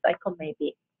whatever the cycle may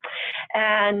be.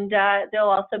 And there'll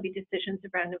also be decisions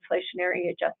around inflationary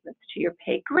adjustments to your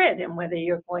pay grid and whether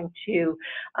you're going to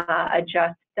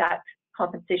adjust that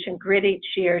compensation grid each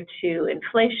year to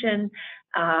inflation,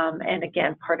 and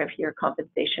again, part of your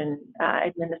compensation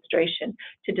administration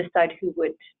to decide who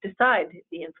would decide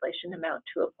the inflation amount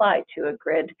to apply to a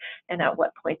grid and at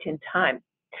what point in time.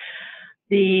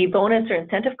 The bonus or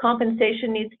incentive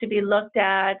compensation needs to be looked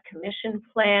at, commission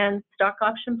plans, stock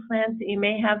option plans that you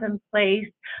may have in place,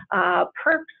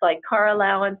 perks like car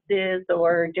allowances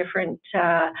or different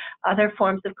other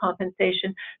forms of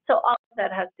compensation. So all of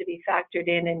that has to be factored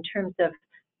in terms of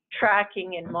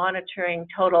tracking and monitoring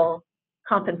total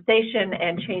compensation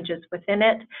and changes within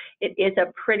it. It is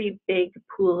a pretty big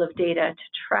pool of data to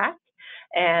track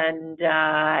and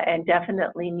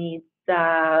definitely needs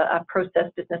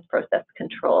business process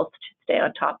controls to stay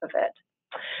on top of it.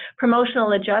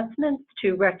 Promotional adjustments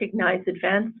to recognize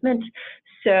advancement.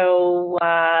 So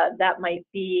that might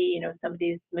be,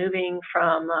 somebody's moving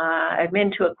from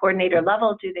admin to a coordinator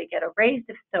level. Do they get a raise?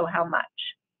 If so, how much?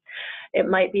 It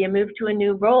might be a move to a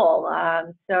new role.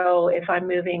 So if I'm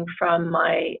moving from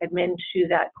my admin to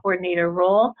that coordinator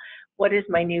role, what is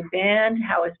my new band?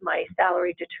 How is my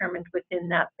salary determined within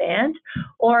that band?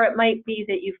 Or it might be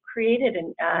that you've created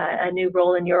a new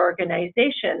role in your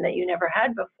organization that you never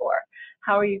had before.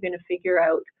 How are you going to figure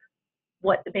out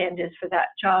what the band is for that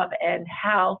job and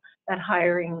how that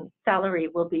hiring salary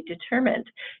will be determined?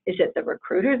 Is it the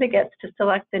recruiter that gets to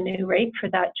select the new rate for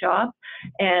that job,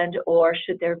 or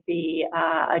should there be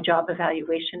a job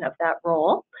evaluation of that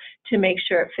role to make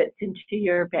sure it fits into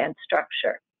your band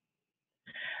structure?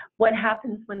 What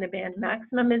happens when the band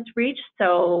maximum is reached?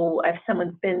 So if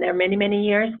someone's been there many, many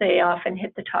years, they often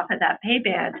hit the top of that pay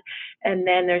band. And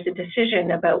then there's a decision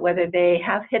about whether they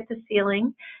have hit the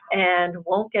ceiling and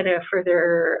won't get a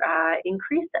further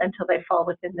increase until they fall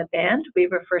within the band. We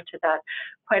refer to that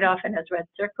quite often as red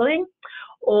circling,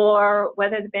 or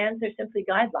whether the bands are simply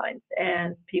guidelines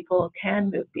and people can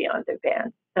move beyond their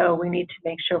bands. So we need to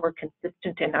make sure we're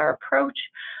consistent in our approach.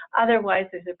 Otherwise,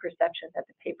 there's a perception that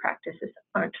the pay practices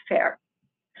aren't fair.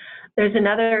 There's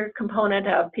another component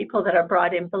of people that are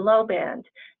brought in below band.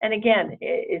 And again,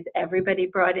 is everybody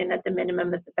brought in at the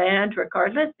minimum of the band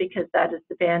regardless because that is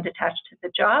the band attached to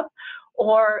the job?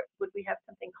 Or would we have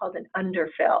something called an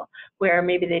underfill, where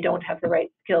maybe they don't have the right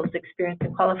skills, experience,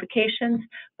 and qualifications,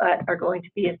 but are going to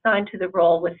be assigned to the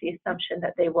role with the assumption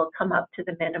that they will come up to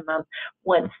the minimum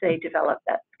once they develop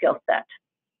that skill set.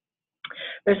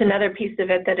 There's another piece of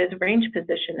it that is range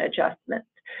position adjustments.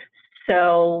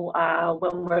 So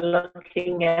when we're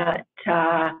looking at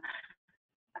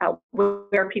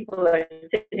where people are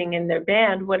sitting in their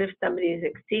band. What if somebody is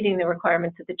exceeding the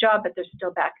requirements of the job, but they're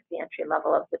still back at the entry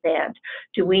level of the band?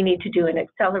 Do we need to do an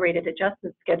accelerated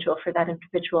adjustment schedule for that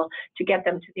individual to get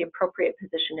them to the appropriate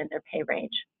position in their pay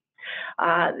range?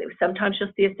 Sometimes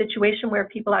you'll see a situation where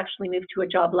people actually move to a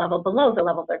job level below the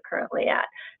level they're currently at.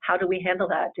 How do we handle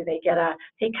that? Do they get a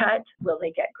pay cut? Will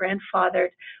they get grandfathered?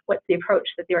 What's the approach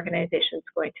that the organization is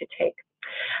going to take?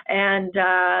 And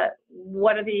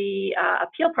what are the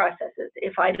appeal processes?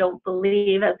 If I don't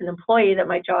believe as an employee that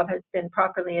my job has been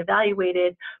properly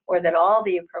evaluated or that all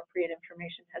the appropriate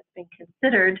information has been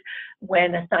considered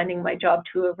when assigning my job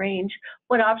to a range,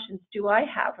 what options do I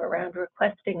have around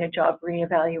requesting a job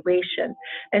reevaluation?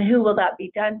 And who will that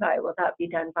be done by? Will that be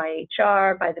done by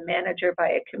HR, by the manager, by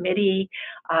a committee?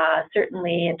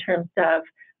 Certainly in terms of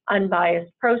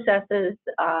unbiased processes,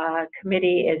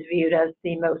 committee is viewed as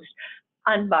the most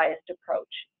unbiased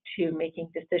approach to making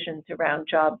decisions around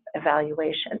job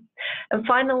evaluation. And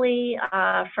finally,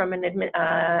 from an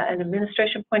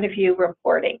administration point of view,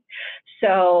 reporting.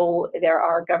 So there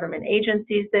are government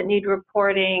agencies that need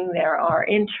reporting. There are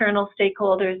internal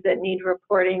stakeholders that need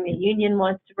reporting. The union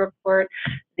wants to report.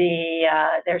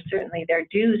 Certainly their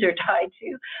dues are tied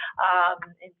to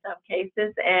in some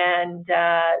cases. And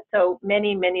so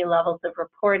many levels of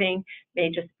reporting.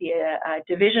 May just be a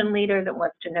division leader that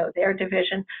wants to know their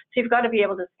division. So you've got to be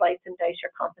able to slice and dice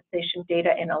your compensation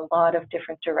data in a lot of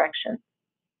different directions.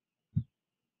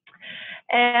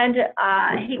 And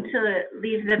I hate to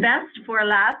leave the best for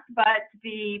last, but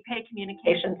the pay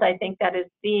communications, I think that is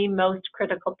the most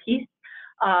critical piece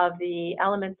of the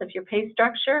elements of your pay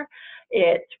structure.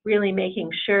 It's really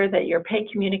making sure that your pay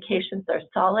communications are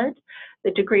solid.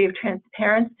 The degree of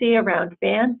transparency around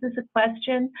bands is a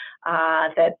question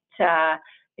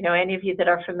any of you that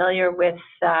are familiar with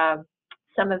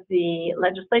some of the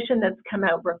legislation that's come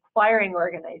out requiring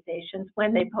organizations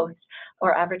when they post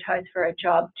or advertise for a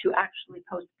job to actually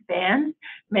post bands.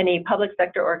 Many public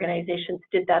sector organizations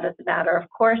did that as a matter of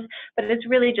course, but it's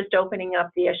really just opening up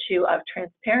the issue of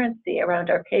transparency around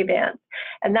our pay bands.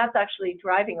 And that's actually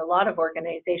driving a lot of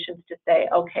organizations to say,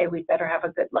 okay, we better have a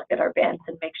good look at our bands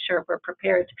and make sure we're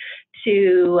prepared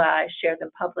to share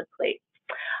them publicly.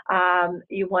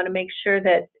 You want to make sure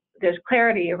that there's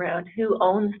clarity around who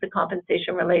owns the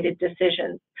compensation-related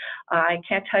decisions. I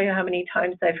can't tell you how many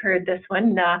times I've heard this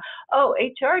one,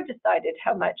 HR decided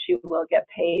how much you will get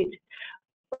paid.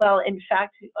 Well, in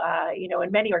fact,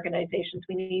 in many organizations,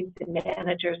 we need the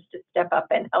managers to step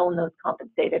up and own those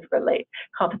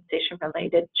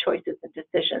compensation-related choices and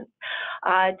decisions.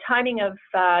 Timing of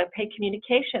pay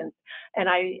communications, and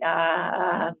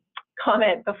I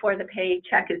comment before the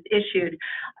paycheck is issued.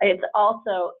 It's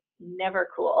also never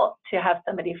cool to have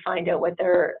somebody find out what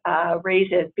their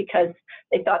raise is because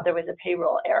they thought there was a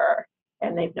payroll error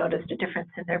and they've noticed a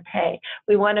difference in their pay.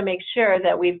 We want to make sure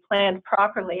that we've planned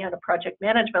properly on a project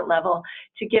management level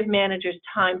to give managers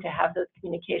time to have those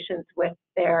communications with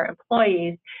their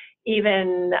employees,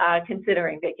 even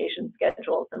considering vacation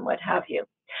schedules and what have you.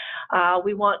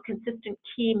 We want consistent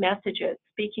key messages.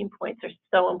 Speaking points are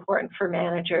so important for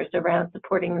managers around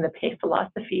supporting the pay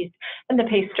philosophies and the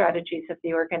pay strategies of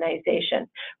the organization,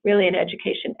 really an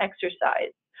education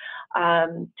exercise.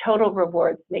 Total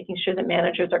rewards, making sure that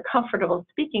managers are comfortable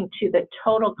speaking to the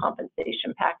total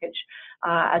compensation package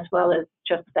as well as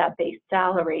just that base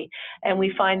salary. And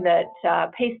we find that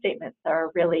pay statements are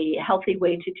a really healthy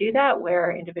way to do that,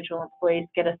 where individual employees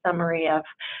get a summary of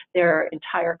their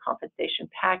entire compensation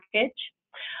package.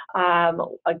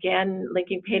 Again,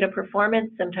 linking pay to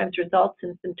performance sometimes results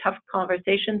in some tough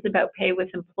conversations about pay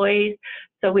with employees.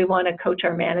 So we want to coach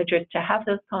our managers to have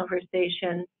those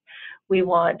conversations. We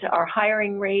want our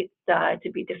hiring rates to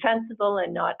be defensible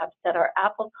and not upset our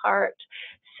apple cart.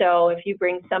 So if you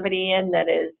bring somebody in that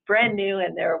is brand new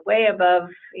and they're way above,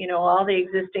 all the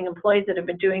existing employees that have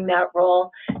been doing that role,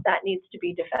 that needs to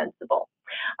be defensible.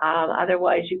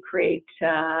 Otherwise, you create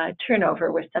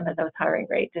turnover with some of those hiring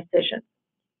rate decisions.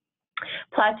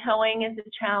 Plateauing is a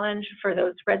challenge for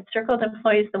those red circled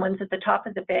employees, the ones at the top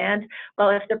of the band. Well,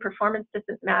 if their performance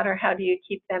doesn't matter, how do you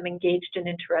keep them engaged and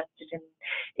interested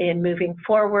in moving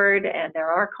forward? And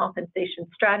there are compensation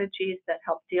strategies that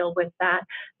help deal with that,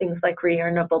 things like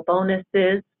re-earnable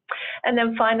bonuses. And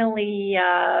then finally,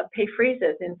 pay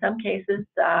freezes. In some cases,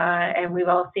 and we've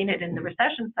all seen it in the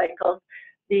recession cycles,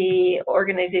 the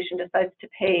organization decides to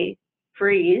pay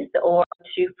freeze or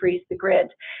to freeze the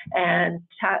grid, and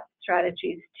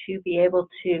strategies to be able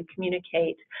to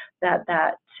communicate that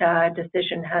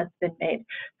decision has been made.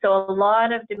 So a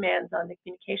lot of demands on the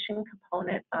communication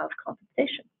component of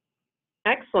compensation.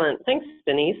 Excellent. Thanks,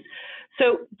 Denise.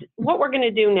 So what we're going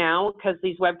to do now, because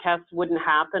these webcasts wouldn't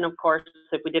happen, of course,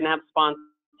 if we didn't have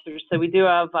sponsors. So we do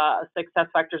have Success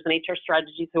Factors and HR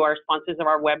Strategies who are sponsors of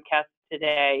our webcast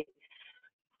today.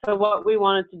 So what we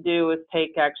wanted to do is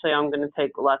actually I'm going to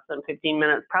take less than 15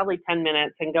 minutes, probably 10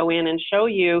 minutes, and go in and show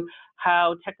you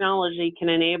how technology can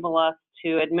enable us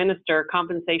to administer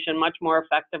compensation much more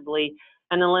effectively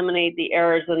and eliminate the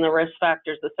errors and the risk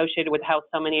factors associated with how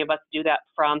so many of us do that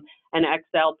from an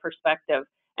Excel perspective.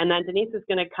 And then Denise is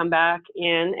going to come back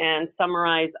in and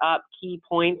summarize up key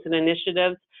points and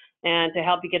initiatives and to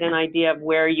help you get an idea of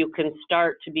where you can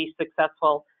start to be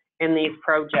successful in these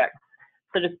projects.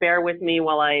 So just bear with me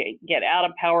while I get out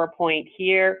of PowerPoint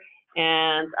here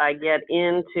and I get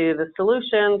into the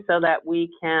solution so that we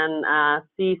can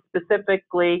see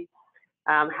specifically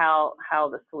how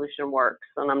the solution works.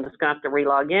 And I'm just going to have to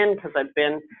re-log in because I've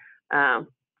been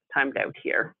timed out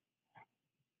here.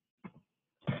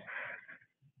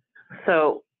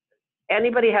 So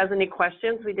anybody has any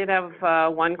questions? We did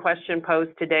have one question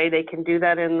posed today. They can do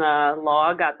that in the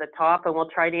log at the top, and we'll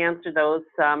try to answer those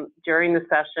during the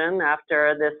session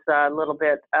after this little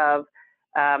bit of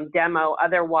demo.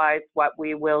 Otherwise, what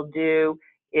we will do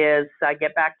is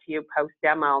get back to you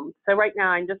post-demo. So right now,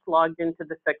 I'm just logged into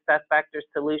the SuccessFactors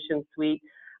Solution Suite.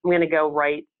 I'm going to go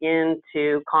right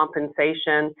into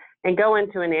compensation and go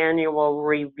into an annual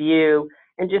review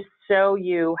and just show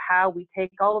you how we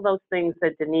take all of those things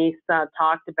that Denise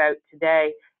talked about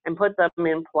today and put them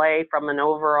in play from an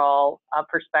overall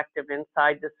perspective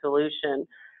inside the solution.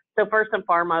 So first and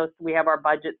foremost, we have our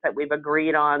budgets that we've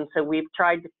agreed on. So we've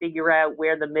tried to figure out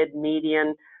where the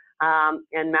mid-median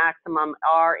and maximum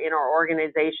are in our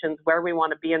organizations, where we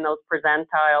want to be in those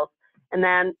percentiles. And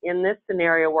then in this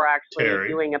scenario, we're actually Terri,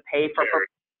 doing a pay for,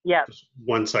 yes. Just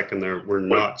 1 second there, we're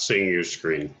not seeing your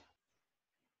screen.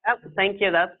 Oh, thank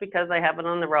you. That's because I have it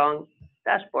on the wrong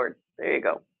dashboard. There you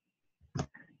go.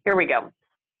 Here we go.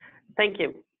 Thank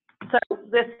you. So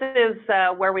this is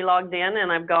where we logged in,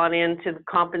 and I've gone into the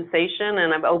compensation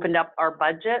and I've opened up our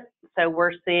budget. So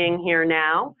we're seeing here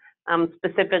now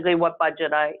specifically what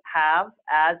budget I have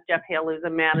as Jeff Hill, who's a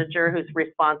manager who's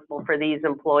responsible for these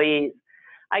employees.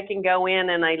 I can go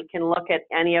in and I can look at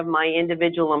any of my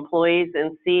individual employees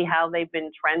and see how they've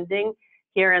been trending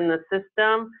here in the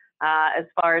system as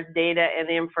far as data and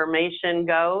information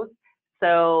goes,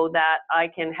 so that I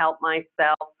can help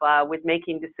myself with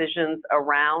making decisions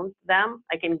around them.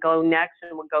 I can go next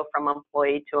and we'll go from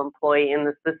employee to employee in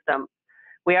the system.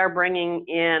 We are bringing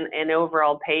in an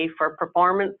overall pay for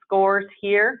performance scores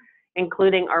here,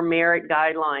 including our merit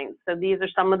guidelines. So these are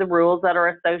some of the rules that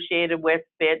are associated with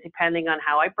it, depending on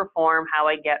how I perform, how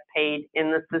I get paid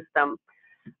in the system.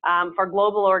 For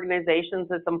global organizations,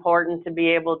 it's important to be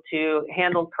able to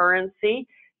handle currency.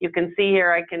 You can see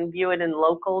here I can view it in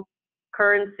local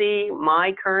currency,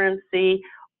 my currency,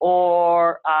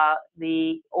 or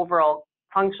the overall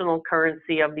functional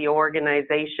currency of the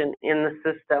organization in the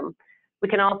system. We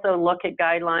can also look at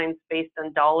guidelines based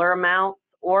on dollar amounts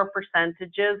or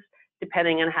percentages,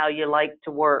 depending on how you like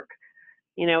to work.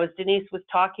 You know, as Denise was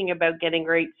talking about getting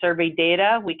great survey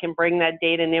data, we can bring that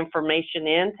data and information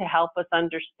in to help us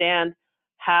understand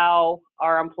how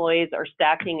our employees are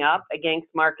stacking up against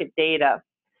market data.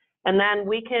 And then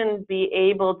we can be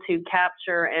able to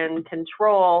capture and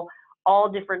control all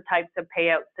different types of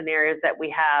payout scenarios that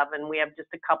we have, and we have just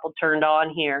a couple turned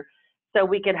on here. So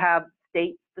we could have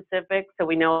state specific, so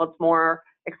we know it's more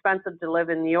expensive to live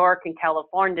in New York and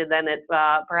California than it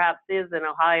perhaps is in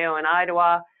Ohio and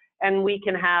Idaho. And we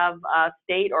can have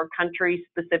state or country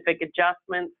specific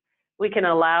adjustments. We can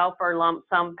allow for lump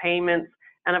sum payments.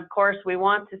 And of course, we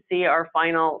want to see our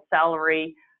final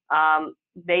salary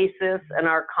basis and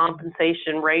our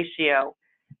compensation ratio.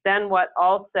 Then what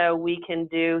also we can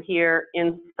do here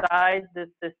inside the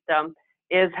system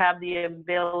is have the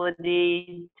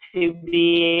ability to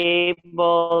be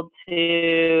able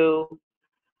to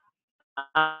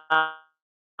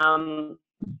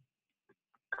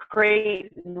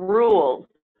create rules.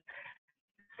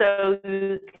 So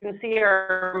you can see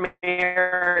our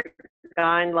merit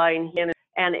guideline here,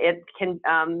 and it can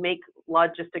make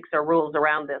logistics or rules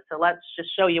around this. So let's just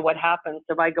show you what happens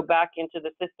if I go back into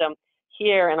the system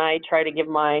here and I try to give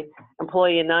my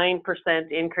employee a 9%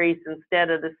 increase instead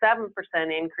of the 7%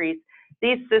 increase.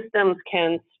 These systems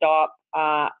can stop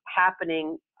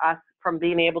happening us from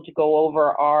being able to go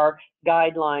over our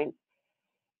guidelines.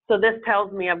 So this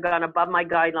tells me I've gone above my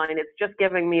guideline. It's just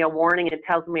giving me a warning. It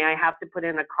tells me I have to put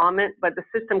in a comment, but the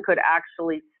system could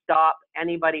actually stop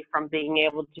anybody from being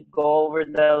able to go over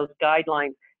those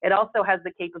guidelines. It also has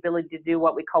the capability to do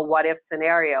what we call what if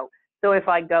scenario. So if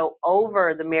I go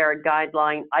over the merit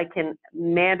guideline, I can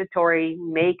mandatory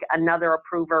make another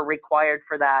approver required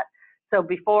for that. So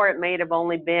before it may have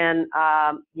only been,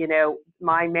 you know,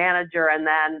 my manager and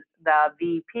then the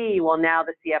VP. Well, now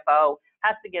the CFO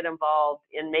has to get involved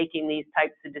in making these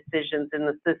types of decisions in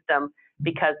the system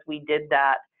because we did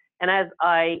that. And as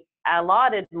I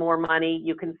allotted more money,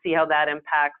 you can see how that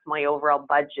impacts my overall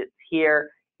budgets here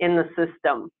in the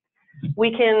system.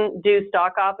 We can do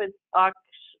stock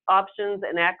options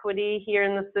and equity here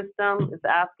in the system. It's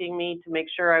asking me to make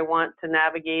sure I want to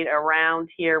navigate around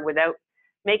here without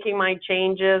making my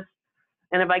changes.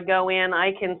 And if I go in,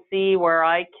 I can see where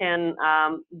I can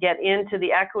get into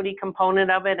the equity component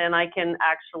of it, and I can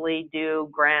actually do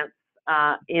grants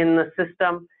in the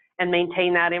system and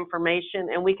maintain that information.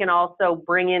 And we can also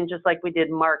bring in, just like we did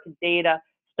market data,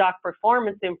 stock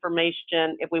performance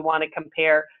information if we want to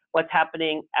compare what's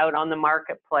happening out on the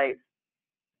marketplace.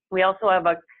 We also have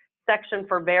a section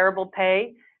for variable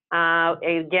pay.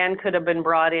 Again, could have been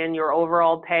brought in your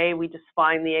overall pay. We just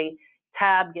find the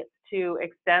tab gets too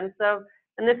extensive.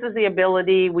 And this is the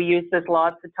ability, we use this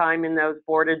lots of time in those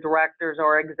board of directors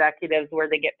or executives where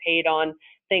they get paid on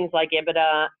things like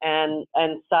EBITDA and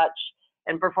such,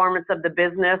 and performance of the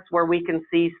business, where we can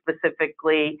see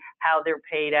specifically how they're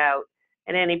paid out.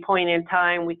 At any point in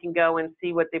time, we can go and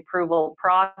see what the approval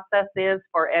process is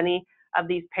for any of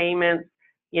these payments,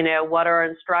 you know, what our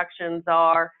instructions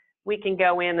are. We can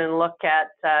go in and look at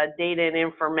data and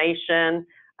information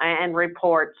and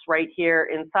reports right here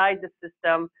inside the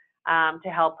system to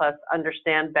help us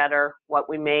understand better what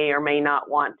we may or may not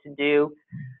want to do.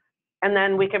 And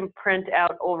then we can print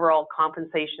out overall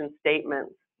compensation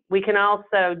statements. We can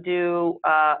also do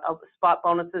spot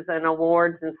bonuses and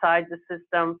awards inside the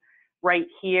system right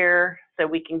here. So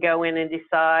we can go in and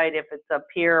decide if it's a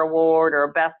peer award or a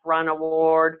best run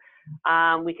award.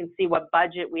 We can see what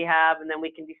budget we have, and then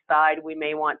we can decide we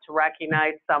may want to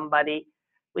recognize somebody.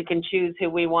 We can choose who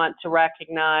we want to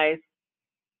recognize,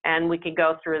 and we can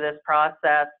go through this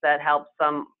process that helps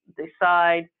them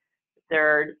decide if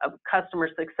they're a customer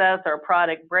success or a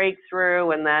product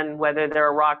breakthrough, and then whether they're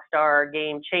a rock star or a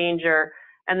game changer.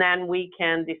 And then we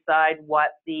can decide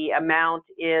what the amount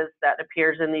is that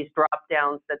appears in these drop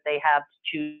downs that they have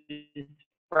to choose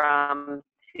from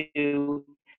to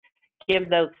give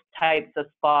those types of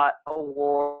spot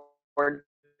awards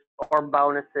or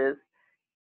bonuses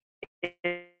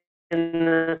in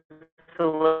the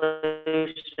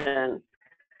solution.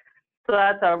 So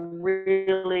that's a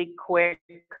really quick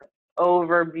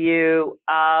overview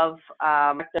of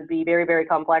to be very, very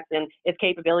complex in its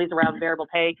capabilities around variable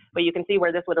pay, but you can see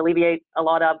where this would alleviate a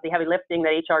lot of the heavy lifting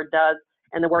that HR does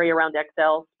and the worry around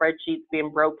Excel spreadsheets being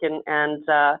broken and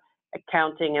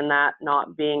accounting and that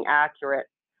not being accurate.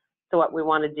 So what we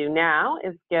want to do now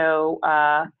is go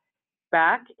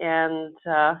back and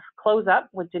close up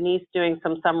with Denise doing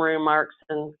some summary remarks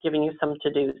and giving you some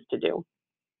to-dos to do.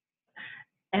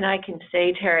 And I can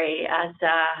say, Terri, as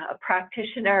a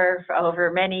practitioner for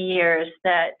over many years,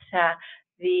 that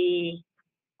the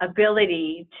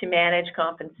ability to manage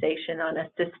compensation on a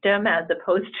system as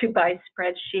opposed to by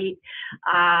spreadsheet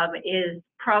is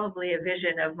probably a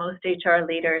vision of most HR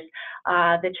leaders.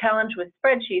 The challenge with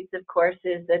spreadsheets, of course,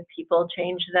 is that people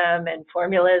change them and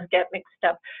formulas get mixed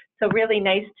up. So really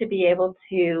nice to be able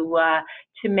to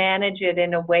manage it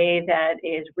in a way that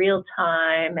is real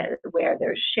time, where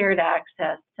there's shared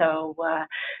access. So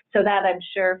that I'm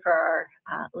sure for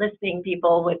our listening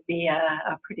people would be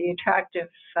a pretty attractive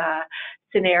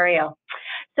scenario.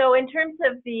 So in terms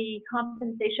of the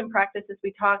compensation practices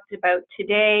we talked about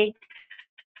today,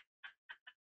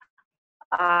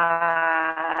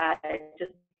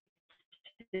 just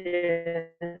to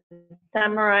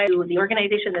summarize, the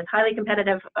organization is highly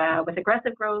competitive with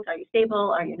aggressive growth. Are you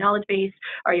stable? Are you knowledge-based?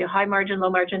 Are you high margin, low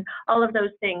margin? All of those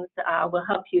things will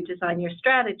help you design your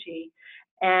strategy.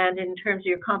 And in terms of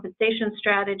your compensation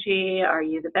strategy, are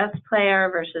you the best player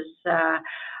versus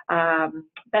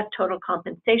best total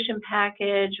compensation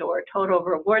package or total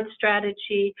reward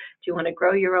strategy? Do you want to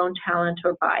grow your own talent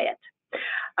or buy it?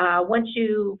 Once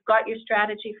you've got your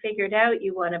strategy figured out,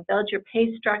 you want to build your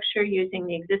pay structure using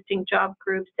the existing job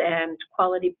groups and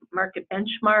quality market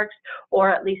benchmarks,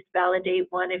 or at least validate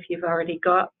one if you've already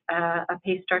got a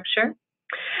pay structure.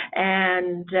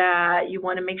 And you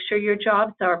want to make sure your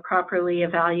jobs are properly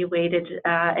evaluated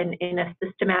in a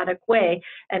systematic way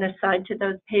and assigned to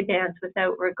those pay bands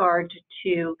without regard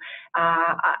to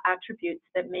attributes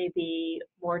that may be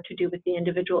more to do with the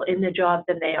individual in the job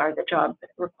than they are the job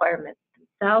requirements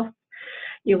themselves.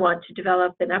 You want to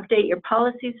develop and update your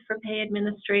policies for pay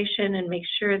administration and make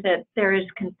sure that there is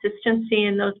consistency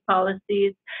in those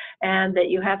policies and that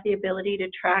you have the ability to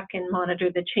track and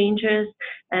monitor the changes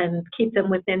and keep them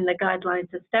within the guidelines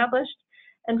established.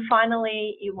 And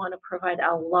finally, you want to provide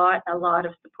a lot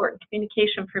of support and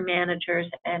communication for managers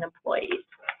and employees.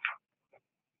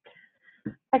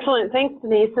 Excellent. Thanks,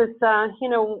 Denise. It's, you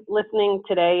know, listening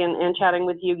today and chatting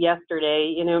with you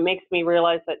yesterday, you know, it makes me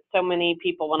realize that so many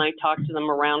people, when I talk to them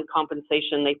around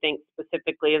compensation, they think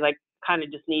specifically as I kind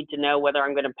of just need to know whether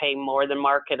I'm going to pay more than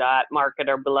market at market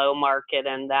or below market,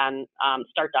 and then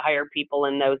start to hire people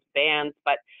in those bands.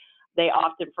 But they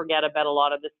often forget about a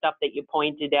lot of the stuff that you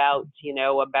pointed out, you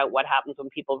know, about what happens when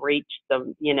people reach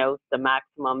the, you know, the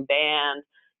maximum band.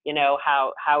 You know,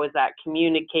 how is that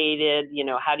communicated? You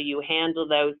know, how do you handle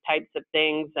those types of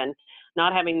things? And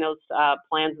not having those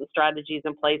plans and strategies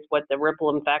in place, what the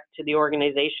ripple effect to the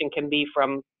organization can be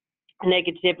from a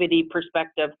negativity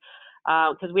perspective,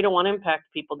 because we don't want to impact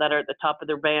people that are at the top of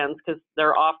their bands, because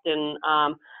they're often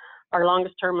our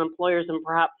longest term employers and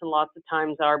perhaps in lots of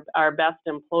times our best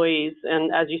employees.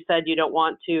 And as you said, you don't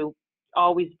want to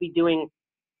always be doing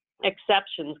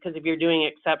exceptions, because if you're doing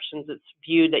exceptions, it's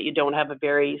viewed that you don't have a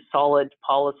very solid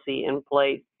policy in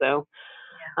place. So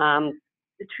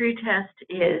the true test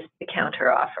is the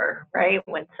counter offer, right?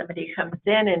 When somebody comes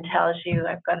in and tells you,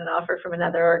 I've got an offer from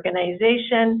another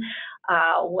organization,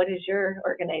 what is your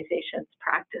organization's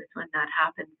practice when that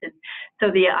happens? And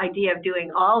so the idea of doing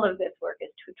all of this work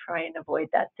is to try and avoid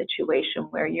that situation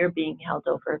where you're being held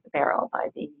over the barrel by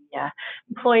the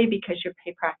employee because your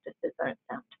pay practices aren't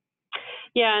sound.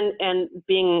 Yeah, and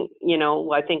being, you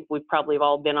know, I think we've probably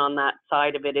all been on that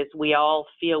side of it, is we all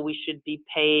feel we should be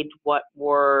paid what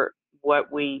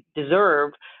we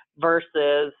deserve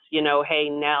versus, you know, hey,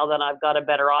 now that I've got a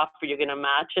better offer, you're going to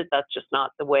match it. That's just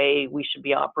not the way we should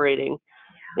be operating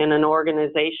in an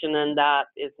organization, and that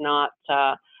is not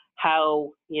how,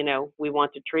 you know, we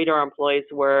want to treat our employees,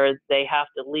 where they have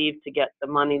to leave to get the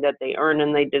money that they earn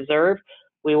and they deserve.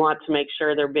 We want to make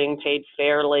sure they're being paid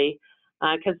fairly,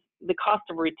 because the cost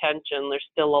of retention, there's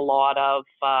still a lot of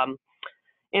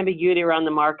ambiguity around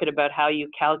the market about how you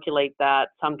calculate that.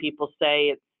 Some people say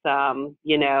it's,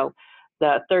 you know,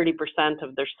 the 30%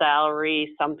 of their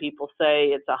salary. Some people say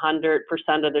it's 100%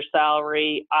 of their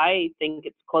salary. I think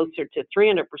it's closer to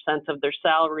 300% of their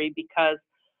salary, because,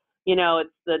 you know,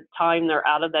 it's the time they're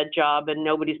out of that job and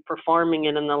nobody's performing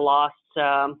it, and the lost,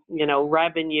 you know,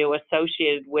 revenue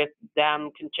associated with them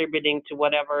contributing to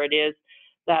whatever it is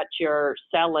that you're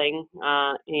selling,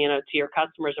 you know, to your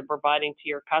customers or providing to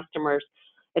your customers.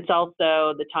 It's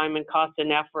also the time and cost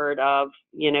and effort of,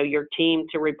 you know, your team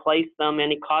to replace them,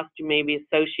 any cost you may be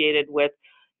associated with,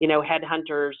 you know,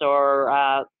 headhunters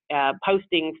or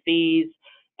posting fees,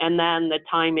 and then the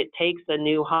time it takes a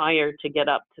new hire to get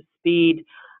up to speed.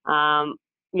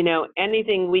 You know,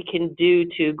 anything we can do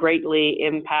to greatly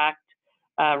impact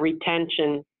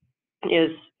retention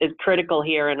is critical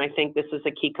here, and I think this is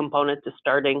a key component to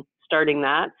starting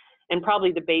that, and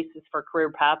probably the basis for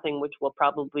career pathing, which will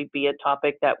probably be a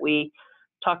topic that we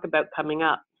talk about coming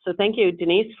up. So thank you,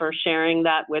 Denise, for sharing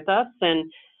that with us,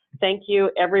 and thank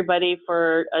you everybody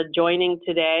for joining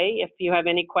today. If you have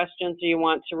any questions or you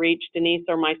want to reach Denise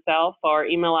or myself, our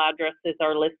email addresses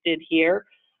are listed here.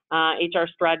 HR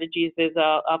Strategies is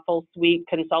a full suite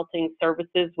consulting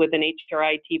services with an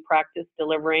HRIT practice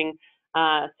delivering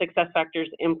SuccessFactors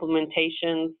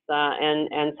implementations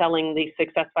and selling the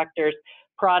SuccessFactors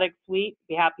product suite.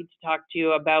 Be happy to talk to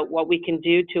you about what we can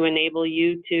do to enable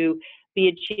you to be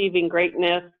achieving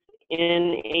greatness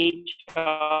in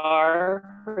HR,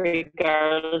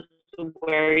 regardless of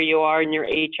where you are in your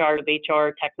HR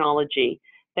technology.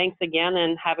 Thanks again,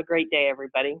 and have a great day,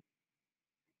 everybody.